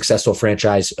 our most successful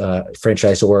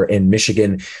franchisor in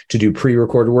Michigan, to do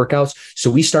pre-recorded workouts.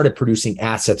 So we started producing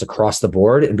assets across the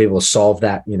board and be able to solve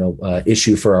that,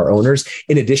 issue for our owners,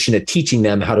 in addition to teaching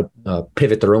them how to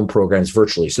pivot their own programs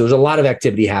virtually. So there's a lot of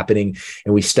activity happening,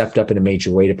 and we stepped up in a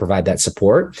major way to provide that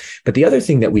support. But the other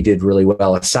thing that we did really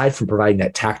well, aside from providing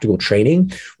that tactical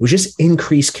training, was just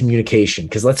increase communication.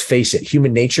 Because let's face it,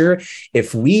 human nature,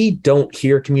 if we don't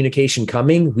hear communication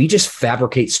coming, we just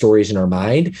fabricate stories in our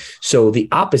mind. So the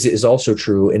opposite is also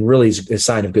true, and really is a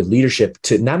sign of good leadership,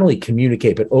 to not only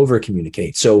communicate, but over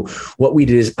communicate. So what we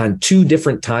did is, on 2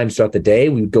 different times throughout the day,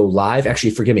 we would go live.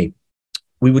 Actually, forgive me.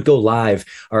 We would go live.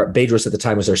 Our Bedros at the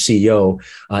time was our CEO.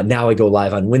 Now I go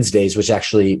live on Wednesdays, which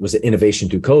actually was an innovation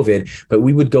through COVID. But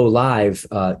we would go live,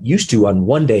 used to on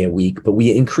 1 day a week, but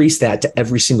we increased that to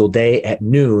every single day at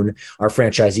noon. Our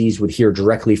franchisees would hear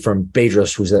directly from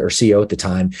Bedros, who was our CEO at the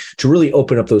time, to really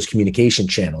open up those communication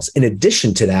channels. In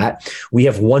addition to that, we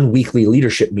have 1 weekly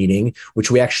leadership meeting,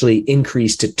 which we actually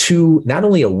increased to 2, not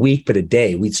only a week, but a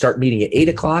day. We'd start meeting at 8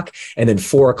 o'clock and then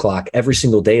 4 o'clock every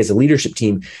single day as a leadership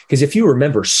team. Because if you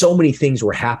remember, so many things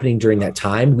were happening during that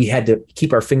time. We had to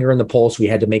keep our finger on the pulse. We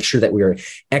had to make sure that we were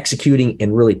executing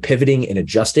and really pivoting and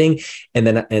adjusting, and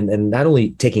then and not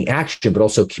only taking action, but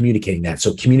also communicating that.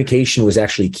 So communication was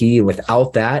actually key. And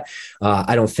without that,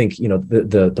 I don't think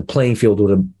the playing field would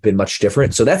have been much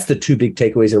different. So that's the 2 big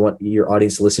takeaways I want your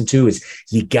audience to listen to: is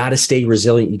you got to stay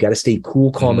resilient. You got to stay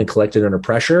cool, calm, and collected under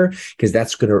pressure, because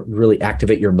that's going to really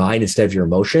activate your mind instead of your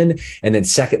emotion. And then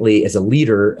secondly, as a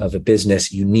leader of a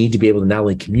business, you need to be able to not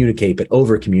only communicate, but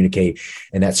over communicate.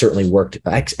 And that certainly worked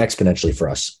exponentially for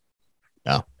us.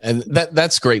 Yeah. And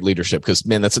that's great leadership, because,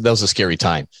 man, that was a scary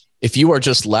time. If you are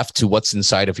just left to what's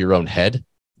inside of your own head,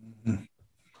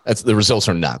 the results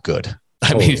are not good.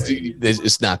 I mean,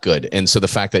 it's not good. And so the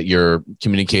fact that you're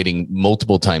communicating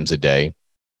multiple times a day,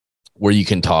 where you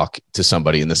can talk to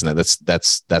somebody and this and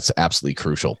that, that's absolutely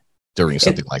crucial during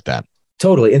something like that.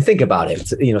 Totally. And think about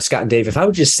it, Scott and Dave, if I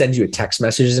would just send you a text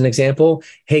message as an example,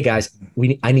 hey guys,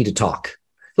 I need to talk.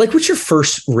 Like, what's your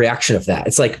first reaction of that?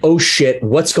 It's like, oh shit,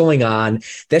 what's going on?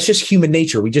 That's just human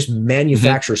nature. We just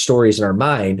manufacture stories in our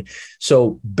mind.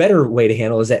 So better way to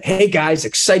handle is that, hey guys,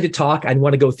 excited to talk. I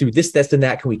want to go through this, and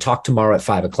that. Can we talk tomorrow at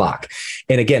 5 o'clock?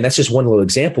 And again, that's just one little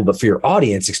example, but for your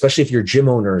audience, especially if you're gym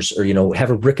owners or, have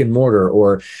a brick and mortar,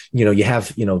 or, you have,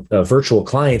 virtual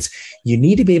clients, you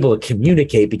need to be able to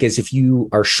communicate, because if you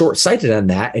are short-sighted on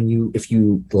that, and if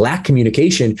you lack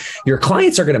communication, your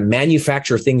clients are going to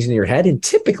manufacture things in your head, and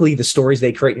typically the stories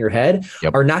they create in your head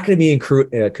are not going to be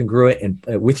congruent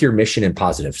and with your mission and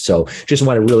positive. So just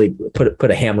want to really put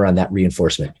a hammer on that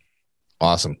reinforcement.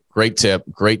 Awesome. Great tip.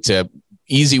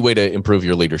 Easy way to improve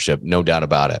your leadership. No doubt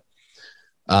about it.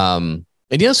 And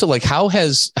so like,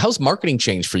 how's marketing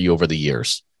changed for you over the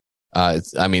years?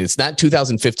 It's not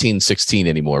 2015, 16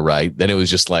 anymore, right? Then it was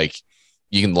just like,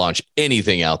 you can launch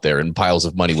anything out there and piles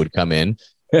of money would come in.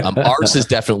 Ours has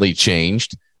definitely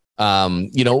changed.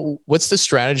 What's the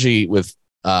strategy with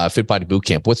Fit Body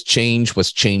Bootcamp? What's changed?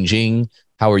 What's changing?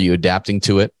 How are you adapting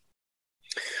to it?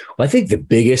 Well, I think the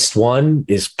biggest one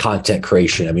is content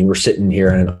creation. I mean, we're sitting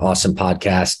here on an awesome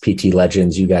podcast, PT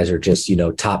Legends. You guys are just,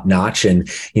 top notch, and,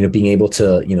 being able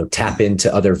to, tap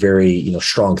into other very,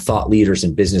 strong thought leaders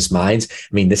and business minds.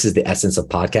 I mean, this is the essence of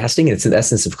podcasting, and it's the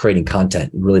essence of creating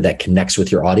content really that connects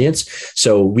with your audience.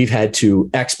 So we've had to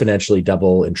exponentially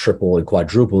double and triple and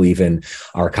quadruple even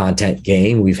our content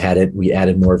game. We added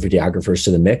more videographers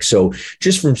to the mix. So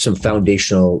just from some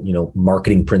foundational,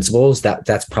 marketing principles,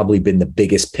 that's probably been the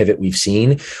biggest pivot we've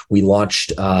seen. We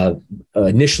launched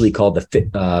initially called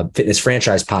the Fitness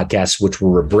Franchise Podcast, which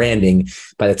we're rebranding.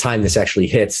 By the time this actually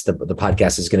hits, the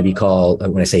podcast is going to be called,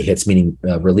 when I say hits, meaning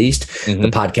released, the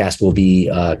podcast will be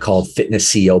called Fitness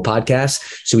CEO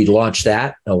Podcast. So we launched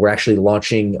that. We're actually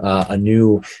launching a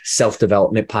new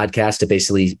self-development podcast to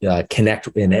basically connect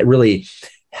and really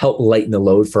help lighten the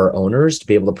load for our owners to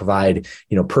be able to provide,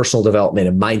 personal development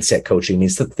and mindset coaching. I mean,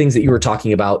 it's the things that you were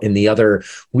talking about in the other,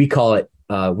 we call it,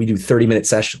 we do 30-minute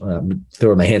session.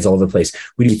 Throwing my hands all over the place.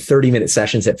 We do 30-minute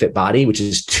sessions at FitBody, which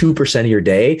is 2% of your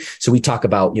day. So we talk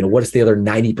about, what is the other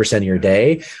 90% of your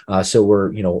day? So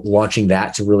we're, launching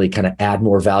that to really kind of add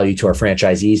more value to our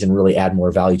franchisees and really add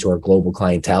more value to our global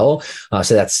clientele.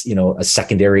 So that's, a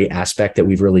secondary aspect that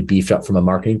we've really beefed up from a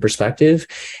marketing perspective.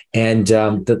 And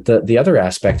the other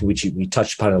aspect, which we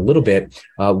touched upon a little bit,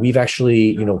 we've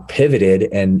actually, pivoted,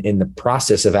 and in the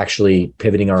process of actually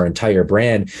pivoting our entire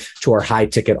brand to our high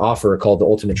ticket offer called the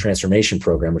Ultimate Transformation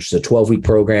Program, which is a 12-week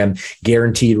program,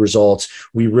 guaranteed results.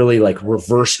 We really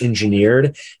reverse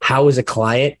engineered how is a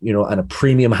client, on a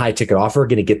premium high ticket offer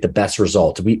going to get the best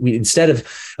result. We instead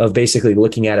of basically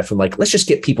looking at it from let's just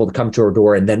get people to come to our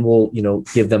door and then we'll,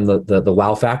 give them the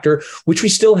wow factor, which we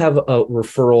still have a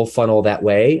referral funnel that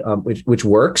way, which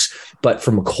works. But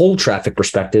from a cold traffic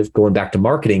perspective, going back to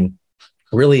marketing,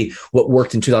 really what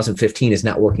worked in 2015 is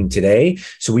not working today.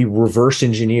 So we reverse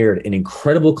engineered an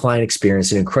incredible client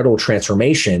experience, an incredible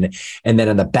transformation. And then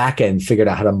on the back end, figured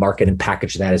out how to market and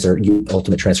package that as our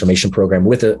Ultimate Transformation Program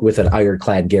with an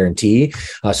ironclad guarantee.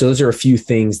 So those are a few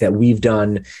things that we've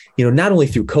done, not only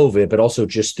through COVID, but also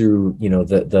just through,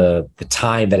 the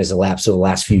time that has elapsed over the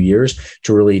last few years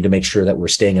to make sure that we're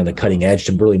staying on the cutting edge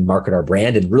to really market our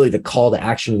brand. And really the call to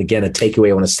action, and again, a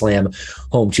takeaway I want to slam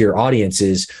home to your audience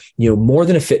is, more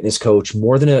than a fitness coach,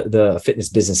 more than the fitness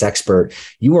business expert,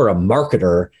 you are a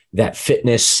marketer. That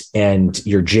fitness and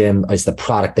your gym is the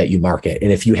product that you market.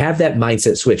 And if you have that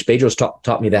mindset switch, Bedros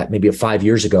taught me that maybe 5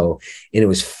 years ago, and it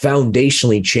was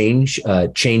foundationally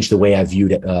changed the way I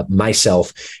viewed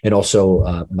myself and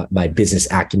also my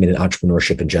business acumen and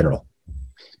entrepreneurship in general.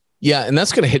 Yeah. And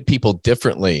that's going to hit people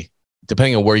differently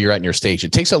depending on where you're at in your stage.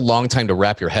 It takes a long time to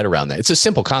wrap your head around that. It's a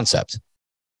simple concept.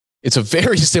 It's a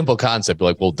very simple concept.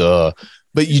 You're like, well, duh,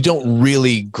 but you don't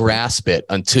really grasp it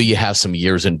until you have some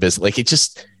years in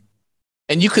business.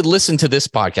 And you could listen to this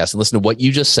podcast and listen to what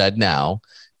you just said now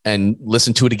and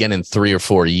listen to it again in 3 or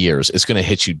 4 years. It's going to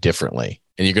hit you differently.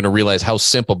 And you're going to realize how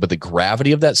simple, but the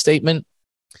gravity of that statement.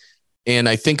 And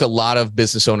I think a lot of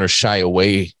business owners shy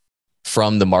away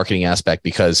from the marketing aspect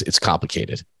because it's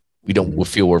complicated. We don't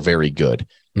feel we're very good.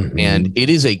 Mm-hmm. And it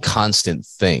is a constant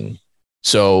thing.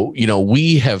 So,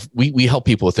 we help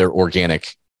people with their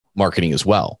organic marketing as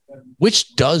well,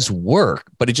 which does work,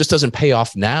 but it just doesn't pay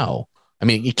off now. I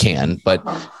mean, it can, but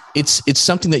it's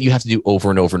something that you have to do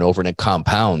over and over and over, and it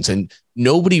compounds, and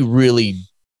nobody really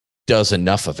does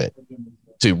enough of it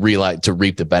to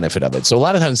reap the benefit of it. So a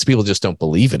lot of times people just don't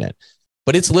believe in it,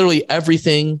 but it's literally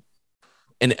everything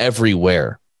and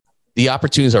everywhere. The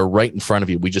opportunities are right in front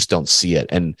of you. We just don't see it.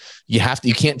 And you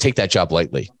can't take that job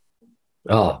lightly.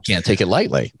 Oh, can't take it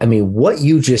lightly. I mean, what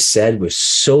you just said was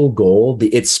so gold.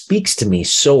 It speaks to me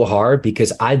so hard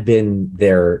because I've been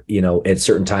there, at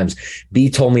certain times.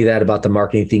 B told me that about the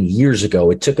marketing thing years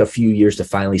ago. It took a few years to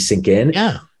finally sink in.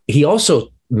 Yeah. He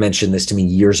also mentioned this to me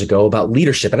years ago about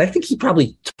leadership. And I think he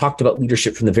probably talked about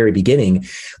leadership from the very beginning,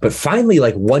 but finally,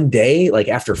 one day,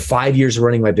 after 5 years of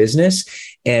running my business,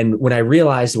 and when I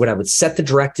realized when I would set the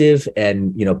directive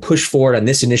and, push forward on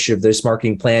this initiative, this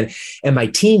marketing plan, and my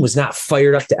team was not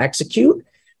fired up to execute,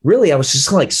 really, I was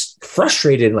just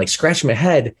frustrated and scratching my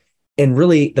head. And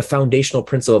really the foundational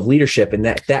principle of leadership. And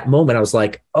that moment I was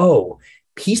like, oh,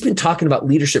 he's been talking about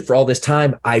leadership for all this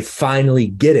time. I finally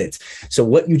get it. So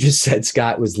what you just said,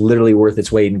 Scott, was literally worth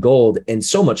its weight in gold. And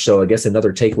so much so, I guess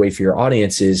another takeaway for your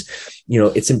audience is,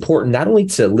 it's important not only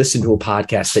to listen to a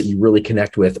podcast that you really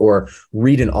connect with or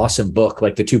read an awesome book,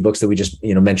 like the 2 books that we just,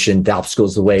 mentioned, The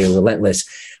Obstacles the Way or Relentless,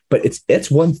 but it's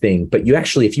one thing, but you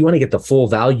actually, if you want to get the full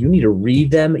value, you need to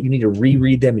read them, you need to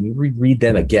reread them, and you reread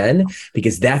them again,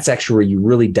 because that's actually where you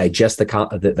really digest the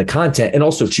content. And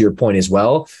also to your point as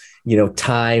well,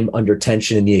 time under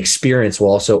tension, and the experience will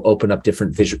also open up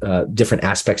different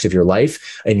aspects of your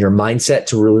life and your mindset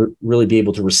to really be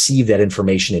able to receive that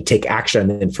information and take action on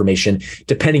the information,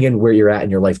 depending on where you're at in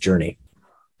your life journey.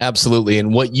 Absolutely.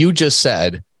 And what you just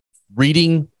said,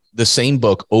 reading the same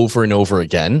book over and over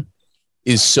again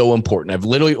is so important. I've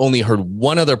literally only heard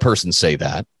one other person say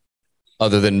that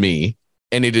other than me.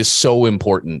 And it is so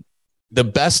important. The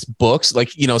best books,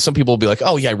 like, some people will be like,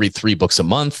 oh yeah, I read 3 books a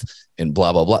month and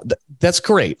blah, blah, blah. That's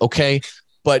great. Okay.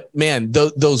 But man,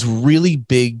 those really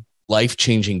big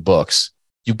life-changing books,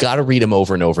 you got to read them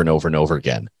over and over and over and over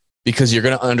again, because you're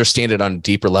going to understand it on a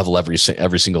deeper level every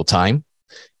single time.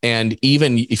 And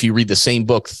even if you read the same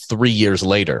book 3 years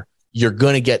later, you're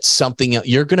going to get something.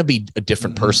 You're going to be a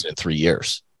different person in 3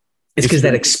 years. It's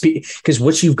because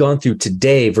what you've gone through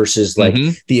today versus like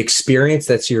the experience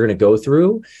that you're going to go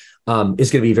through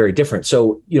is going to be very different.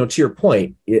 So, to your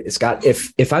point, Scott,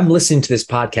 if I'm listening to this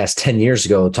podcast 10 years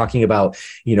ago, talking about,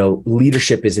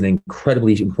 leadership is an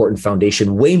incredibly important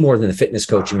foundation, way more than the fitness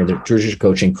coaching or the nutrition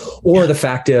coaching, or the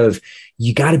fact of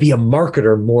you got to be a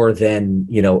marketer more than,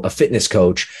 a fitness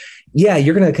coach. Yeah,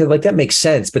 you're going to that makes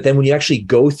sense. But then when you actually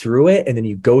go through it, and then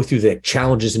you go through the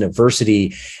challenges and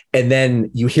adversity, and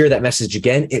then you hear that message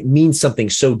again, it means something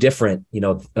so different,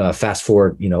 fast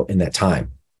forward, in that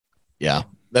time. Yeah.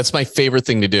 That's my favorite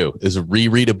thing to do, is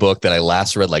reread a book that I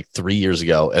last read like 3 years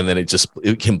ago. And then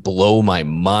it can blow my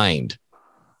mind.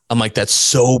 I'm like, that's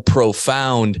so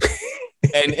profound.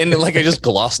 and like, I just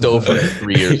glossed over it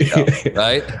 3 years ago.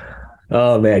 Right.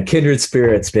 Oh man. Kindred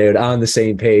spirits, dude. On the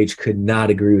same page. Could not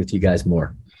agree with you guys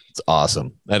more. It's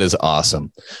awesome. That is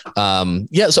awesome.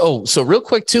 Yeah. So real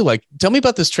quick too, like, tell me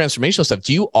about this transformational stuff.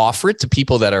 Do you offer it to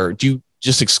people do you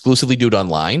just exclusively do it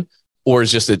online? Or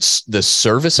is it's the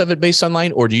service of it based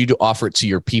online, or do you offer it to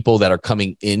your people that are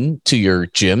coming into your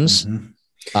gyms?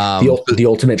 The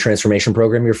Ultimate Transformation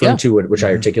Program you're referring to, which I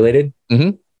articulated.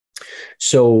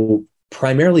 So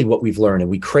primarily what we've learned, and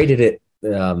we created it,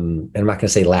 and I'm not going to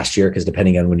say last year, because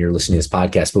depending on when you're listening to this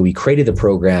podcast, but we created the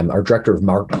program. Our director of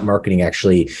marketing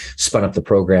actually spun up the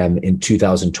program in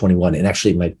 2021. And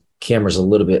actually my camera's a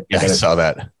little bit. Yeah, I saw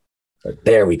that.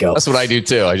 There we go. That's what I do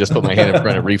too. I just put my hand in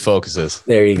front, it refocuses.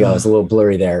 There you go. It's a little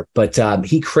blurry there, but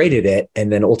he created it.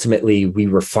 And then ultimately we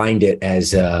refined it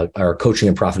as our coaching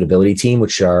and profitability team,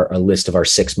 which are a list of our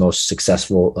 6 most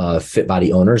successful fit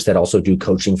body owners that also do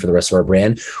coaching for the rest of our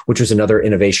brand, which was another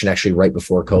innovation actually right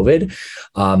before COVID.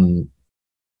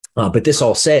 But this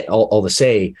all to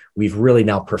say, we've really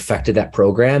now perfected that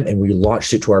program, and we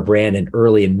launched it to our brand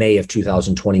in May of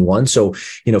 2021. So,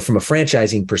 from a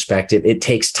franchising perspective, it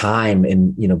takes time,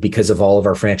 and, because of all of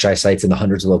our franchise sites and the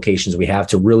hundreds of locations we have,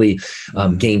 to really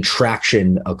gain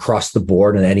traction across the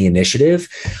board in any initiative.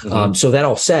 So that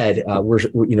all said, we're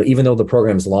even though the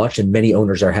program is launched and many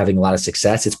owners are having a lot of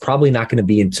success, it's probably not going to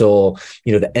be until,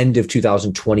 the end of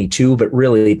 2022, but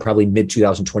really probably mid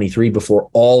 2023 before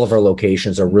all of our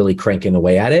locations are really cranking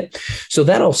away at it. So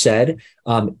that all said,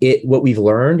 what we've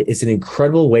learned is an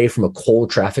incredible way from a cold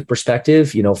traffic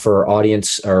perspective, for our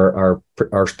audience, our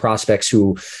prospects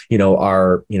who,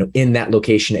 are, in that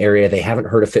location area. They haven't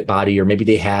heard of Fit Body, or maybe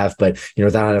they have, but, they're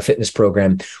not on a fitness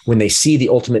program. When they see the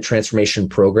Ultimate Transformation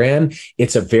Program,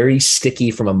 it's a very sticky,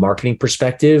 from a marketing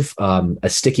perspective, a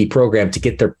sticky program to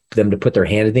get them to put their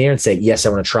hand in the air and say, yes, I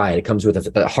want to try it. It comes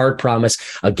with a hard promise,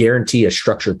 a guarantee, a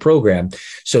structured program.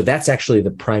 So that's actually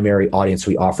the primary audience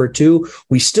we offer it to.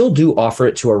 We still do offer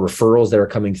it to our referrals that are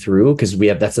coming through, because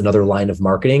that's another line of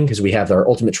marketing, because we have our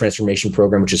Ultimate Transformation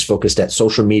Program, which is focused at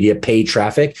social media, paid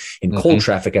traffic, and cold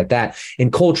traffic at that.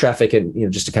 And cold traffic,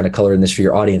 and just to kind of color in this for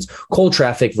your audience, cold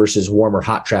traffic versus warm or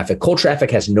hot traffic. Cold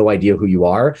traffic has no idea who you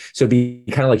are. So it'd be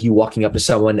kind of like you walking up to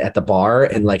someone at the bar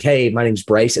and like, hey, my name's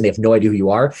Bryce, and they have no idea who you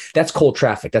are. That's cold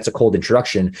traffic. That's a cold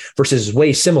introduction, versus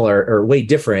way similar or way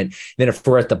different than if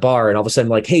we're at the bar and all of a sudden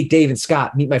like, hey, Dave and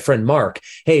Scott, meet my friend Mark.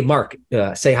 Hey, Mark,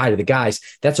 say hi to the guys.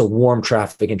 That's a warm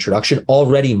traffic introduction.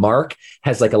 Already Mark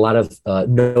has like a lot of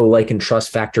know, like, and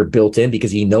trust factor built in,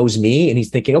 because he knows me and he's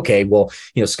thinking, okay, well,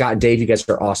 Scott and Dave, you guys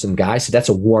are awesome guys. So that's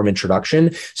a warm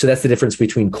introduction. So that's the difference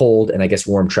between cold and I guess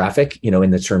warm traffic, in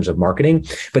the terms of marketing.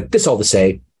 But this all to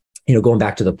say, going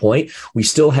back to the point, we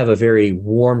still have a very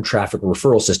warm traffic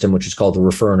referral system, which is called the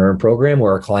Refer and Earn program,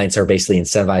 where our clients are basically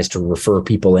incentivized to refer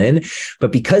people in.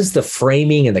 But because the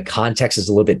framing and the context is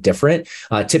a little bit different,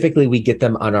 typically we get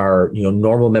them on our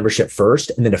normal membership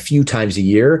first, and then a few times a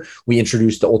year we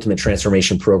introduce the Ultimate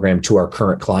Transformation Program to our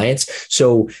current clients.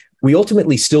 So we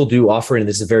ultimately still do offer, and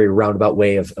this is a very roundabout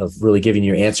way of really giving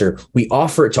you an answer. We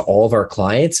offer it to all of our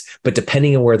clients, but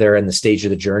depending on where they're in the stage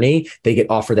of the journey, they get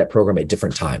offered that program at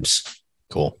different times.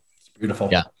 Cool. Beautiful.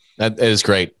 Yeah, that is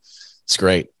great. It's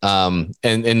great. And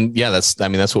yeah,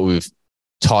 that's what we've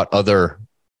taught other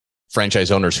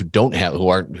franchise owners who don't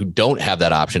have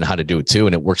that option, how to do it too.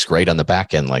 And it works great on the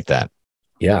back end like that.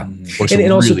 Yeah. Works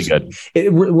and also really good.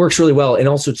 It works really well. And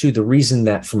also too, the reason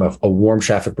that from a warm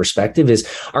traffic perspective is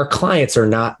our clients are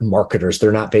not marketers.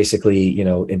 They're not basically,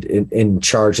 in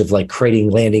charge of like creating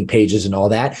landing pages and all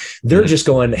that. They're just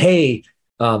going, hey,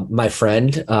 my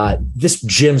friend, this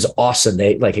gym's awesome.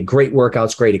 They like a great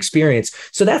workouts, great experience.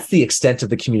 So that's the extent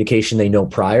of the communication they know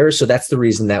prior. So that's the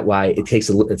reason that why it takes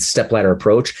a step ladder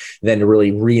approach than to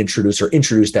really reintroduce or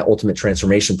introduce that ultimate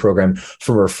transformation program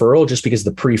from referral, just because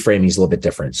the pre-framing is a little bit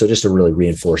different. So just to really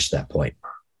reinforce that point.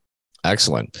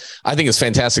 Excellent. I think it's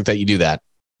fantastic that you do that.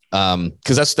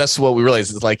 Because that's what we realize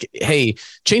is like, hey,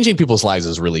 changing people's lives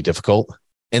is really difficult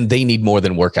and they need more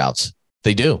than workouts.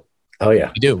 They do. Oh yeah.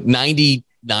 They do.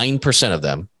 99% of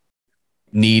them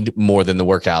need more than the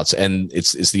workouts, and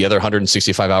it's the other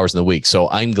 165 hours in the week. So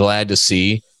I'm glad to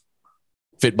see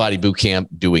Fit Body Bootcamp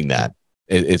doing that.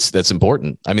 That's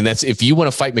important. I mean, that's if you want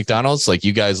to fight McDonald's like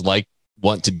you guys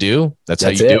want to do, that's how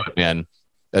you do it, man.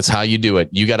 That's how you do it.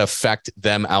 You got to affect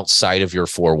them outside of your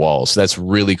four walls. That's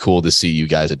really cool to see you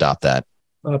guys adopt that.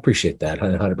 I appreciate that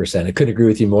 100%. I couldn't agree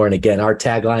with you more. And again, our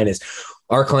tagline is,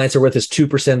 our clients are with us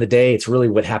 2% of the day. It's really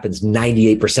what happens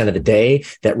 98% of the day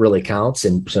that really counts.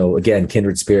 And so again,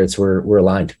 kindred spirits, we're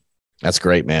aligned. That's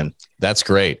great, man. That's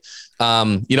great.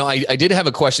 I did have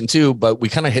a question too, but we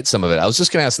kind of hit some of it. I was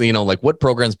just going to ask, like what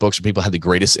programs, books, or people had the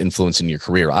greatest influence in your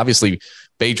career? Obviously,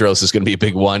 Bedros is going to be a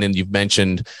big one. And you've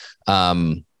mentioned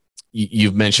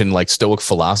like Stoic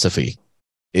philosophy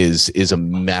is a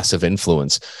massive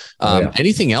influence.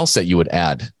 Anything else that you would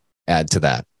add to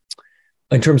that?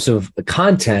 In terms of the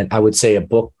content, I would say a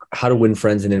book, How to Win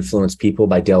Friends and Influence People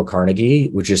by Dale Carnegie,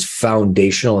 which is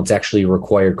foundational. It's actually a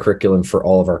required curriculum for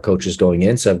all of our coaches going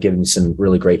in. So I've given some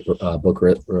really great book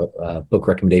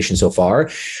recommendations so far.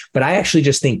 But I actually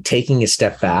just think taking a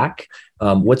step back,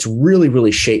 what's really,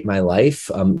 really shaped my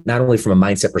life, not only from a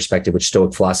mindset perspective, which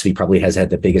Stoic philosophy probably has had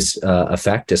the biggest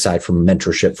effect, aside from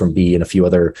mentorship from B and a few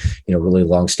other, really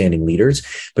longstanding leaders,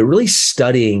 but really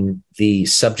studying the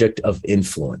subject of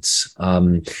influence.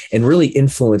 And really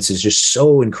influence is just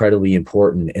so incredibly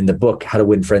important. In the book, How to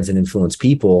Win Friends and Influence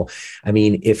People, I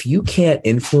mean, if you can't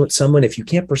influence someone, if you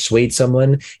can't persuade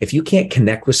someone, if you can't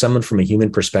connect with someone from a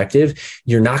human perspective,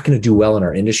 you're not going to do well in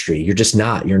our industry. You're just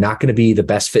not. You're not going to be the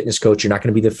best fitness coach. You're not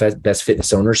going to be the best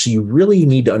fitness owner. So you really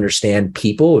need to understand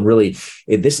people, and really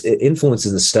this influence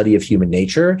is the study of human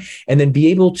nature, and then be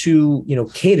able to,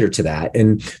 cater to that.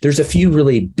 And there's a few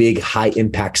really big, high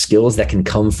impact skills that can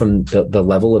come from the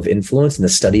level of influence and the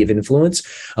study of influence.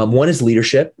 One is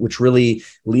leadership, which really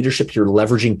leadership, you're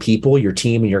leveraging people, your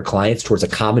team and your clients towards a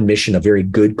common mission, a very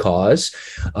good cause.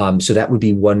 So that would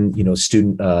be one,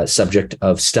 student subject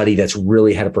of study that's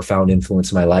really had a profound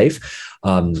influence in my life.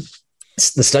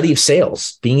 The study of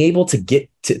sales, being able to get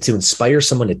to inspire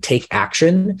someone to take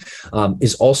action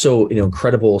is also an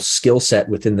incredible skill set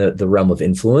within the realm of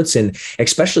influence. And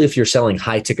especially if you're selling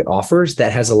high ticket offers,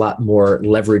 that has a lot more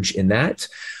leverage in that.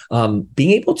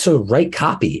 Being able to write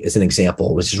copy is an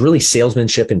example, which is really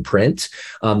salesmanship in print,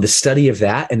 the study of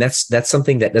that. And that's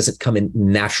something that doesn't come in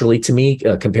naturally to me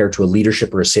compared to a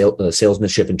leadership or a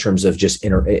salesmanship in terms of just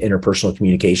interpersonal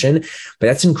communication. But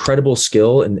that's an incredible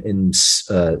skill. And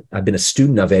I've been a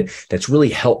student of it. That's really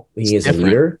helped me as a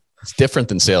leader. It's different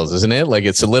than sales, isn't it? Like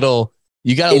it's a little,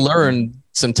 you got to learn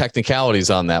some technicalities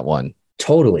on that one.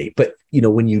 Totally. But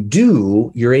when you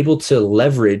do, you're able to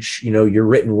leverage, your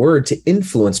written word to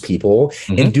influence people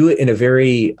and do it in a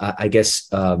very,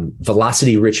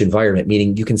 velocity rich environment,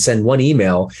 meaning you can send one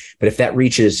email, but if that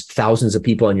reaches thousands of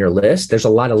people on your list, there's a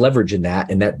lot of leverage in that,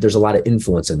 and that there's a lot of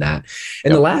influence in that.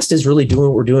 And the last is really doing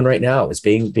what we're doing right now, is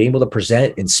being able to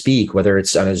present and speak, whether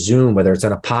it's on a Zoom, whether it's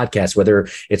on a podcast, whether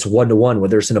it's one-to-one,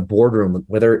 whether it's in a boardroom,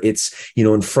 whether it's,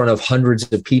 in front of hundreds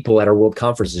of people at our World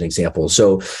Conference, as an example.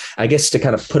 So I guess to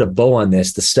kind of put a bow on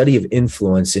this, the study of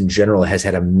influence in general has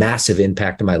had a massive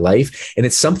impact in my life. And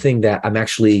it's something that I'm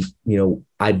actually,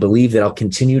 I believe that I'll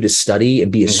continue to study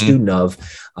and be a student of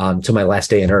to my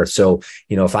last day on earth. So,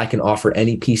 if I can offer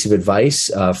any piece of advice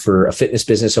for a fitness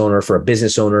business owner, for a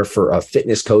business owner, for a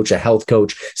fitness coach, a health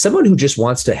coach, someone who just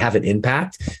wants to have an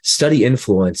impact, study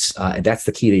influence. And that's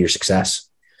the key to your success.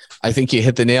 I think you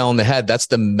hit the nail on the head. That's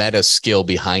the meta skill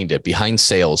behind it, behind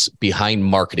sales, behind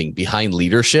marketing, behind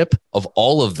leadership, of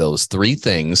all of those three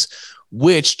things,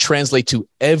 which translate to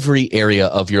every area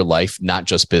of your life, not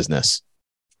just business.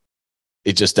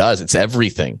 It just does. It's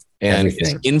everything. And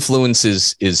influence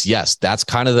is yes, that's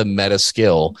kind of the meta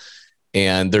skill.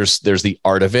 And there's the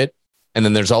art of it. And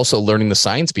then there's also learning the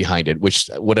science behind it, which,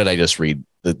 what did I just read?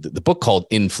 The book called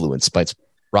Influence by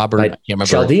Robert I can't remember.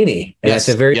 Cialdini. And at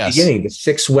the very beginning, the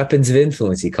 6 weapons of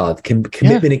influence, he called it.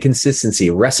 Commitment and consistency,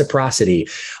 reciprocity.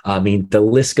 I mean, the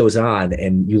list goes on,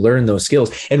 and you learn those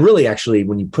skills. And really, actually,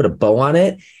 when you put a bow on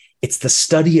it, it's the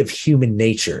study of human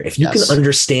nature. If you can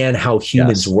understand how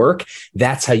humans work,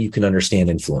 that's how you can understand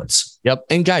influence. Yep.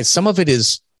 And guys, some of it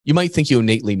is, you might think you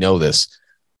innately know this.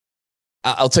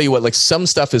 I'll tell you what, like some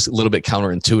stuff is a little bit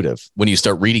counterintuitive. When you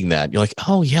start reading that, you're like,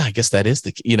 oh yeah, I guess that is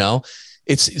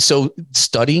it's so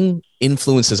studying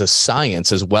influence as a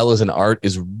science as well as an art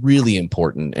is really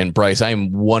important. And Bryce, I am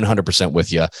 100%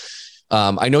 with you.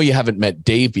 I know you haven't met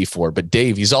Dave before, but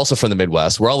Dave, he's also from the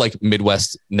Midwest. We're all like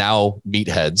Midwest now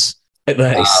meatheads.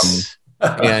 Nice.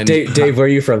 And Dave, where are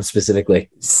you from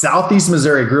specifically? Southeast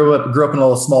Missouri. Grew up in a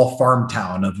little small farm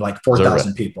town of like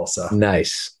 4,000 people. So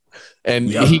nice.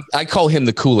 And I call him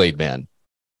the Kool-Aid man.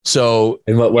 So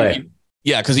in what way?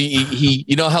 Because he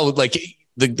you know how like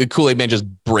the Kool-Aid man just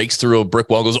breaks through a brick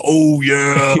wall, goes, oh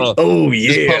yeah, oh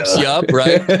yeah, just pumps you up,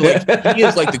 right? Like he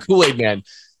is like the Kool-Aid man.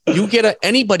 You get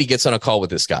anybody gets on a call with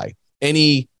this guy,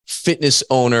 any fitness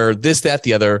owner, this, that,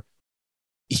 the other.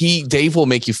 Dave will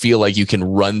make you feel like you can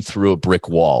run through a brick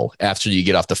wall after you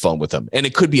get off the phone with him. And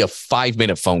it could be a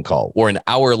 5-minute phone call or an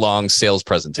hour-long sales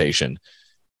presentation.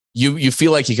 You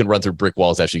feel like you can run through brick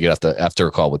walls after you get after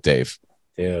a call with Dave.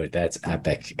 Dude, that's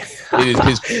epic. It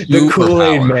is the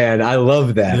Kool-Aid man. I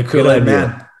love that. The Kool-Aid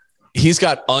man. He's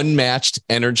got unmatched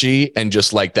energy, and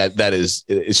just like that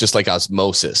it's just like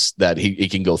osmosis that he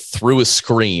can go through a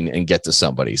screen and get to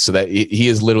somebody. So that he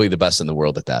is literally the best in the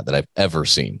world at that I've ever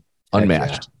seen.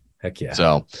 Unmatched. Heck yeah.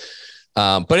 So,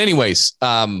 but anyways,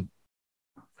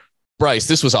 Bryce,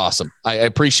 this was awesome. I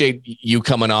appreciate you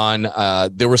coming on.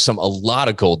 There were a lot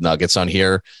of gold nuggets on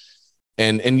here.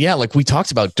 And yeah, like we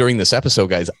talked about during this episode,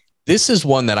 guys, this is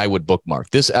one that I would bookmark.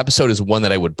 This episode is one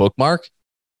that I would bookmark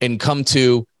and come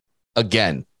to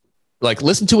again, like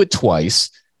listen to it twice,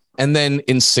 and then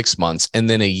in 6 months, and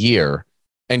then a year,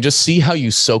 and just see how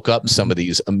you soak up some of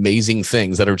these amazing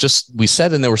things that are just, we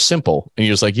said, and they were simple. And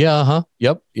you're just like, yeah,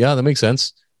 yep. Yeah, that makes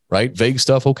sense. Right. Vague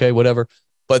stuff. Okay, whatever.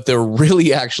 But they're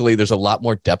really there's a lot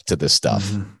more depth to this stuff.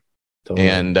 Mm-hmm. Totally.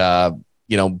 And,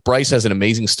 Bryce has an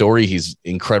amazing story. He's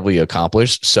incredibly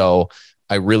accomplished. So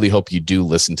I really hope you do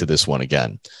listen to this one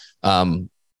again.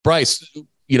 Bryce,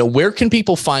 where can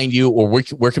people find you, or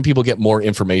where can people get more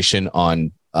information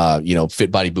on,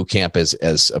 Fit Body Bootcamp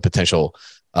as a potential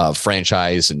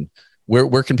franchise, and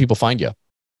where can people find you?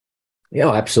 Yeah,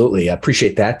 absolutely. I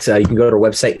appreciate that. You can go to our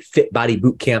website,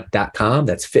 fitbodybootcamp.com.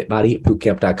 That's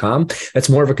fitbodybootcamp.com. That's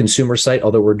more of a consumer site,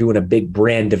 although we're doing a big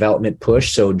brand development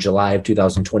push. So July of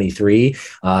 2023,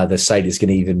 the site is going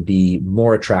to even be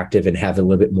more attractive and have a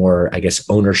little bit more, I guess,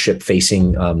 ownership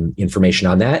facing information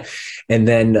on that. And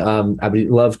then I would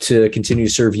love to continue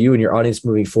to serve you and your audience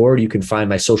moving forward. You can find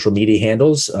my social media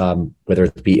handles, whether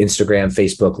it be Instagram,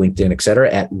 Facebook, LinkedIn, et cetera,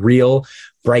 at Real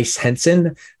Bryce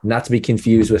Henson, not to be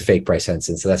confused with fake Bryce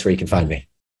Henson. So that's where you can find me.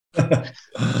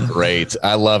 Great.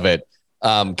 I love it.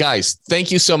 Guys,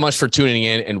 thank you so much for tuning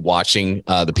in and watching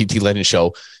the PT Legend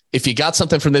Show. If you got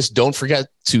something from this, don't forget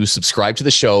to subscribe to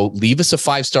the show, leave us a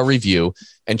 5-star review,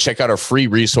 and check out our free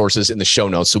resources in the show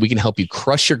notes so we can help you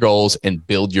crush your goals and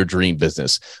build your dream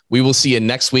business. We will see you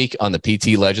next week on the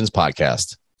PT Legends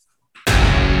podcast.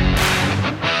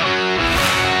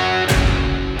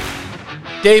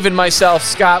 Dave and myself,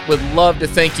 Scott, would love to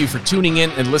thank you for tuning in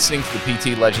and listening to the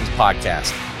PT Legends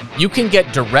podcast. You can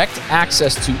get direct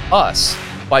access to us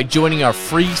by joining our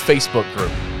free Facebook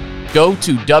group. Go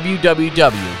to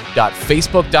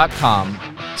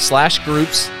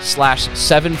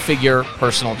www.facebook.com/groups/7-figure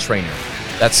personal trainer.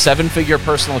 That's 7-figure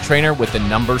personal trainer with the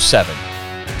number 7.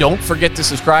 Don't forget to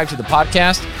subscribe to the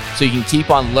podcast so you can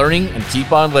keep on learning and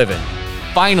keep on living.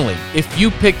 Finally, if you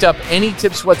picked up any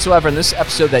tips whatsoever in this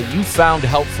episode that you found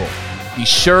helpful, be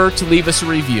sure to leave us a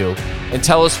review and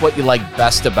tell us what you like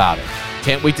best about it.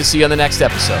 Can't wait to see you on the next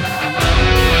episode.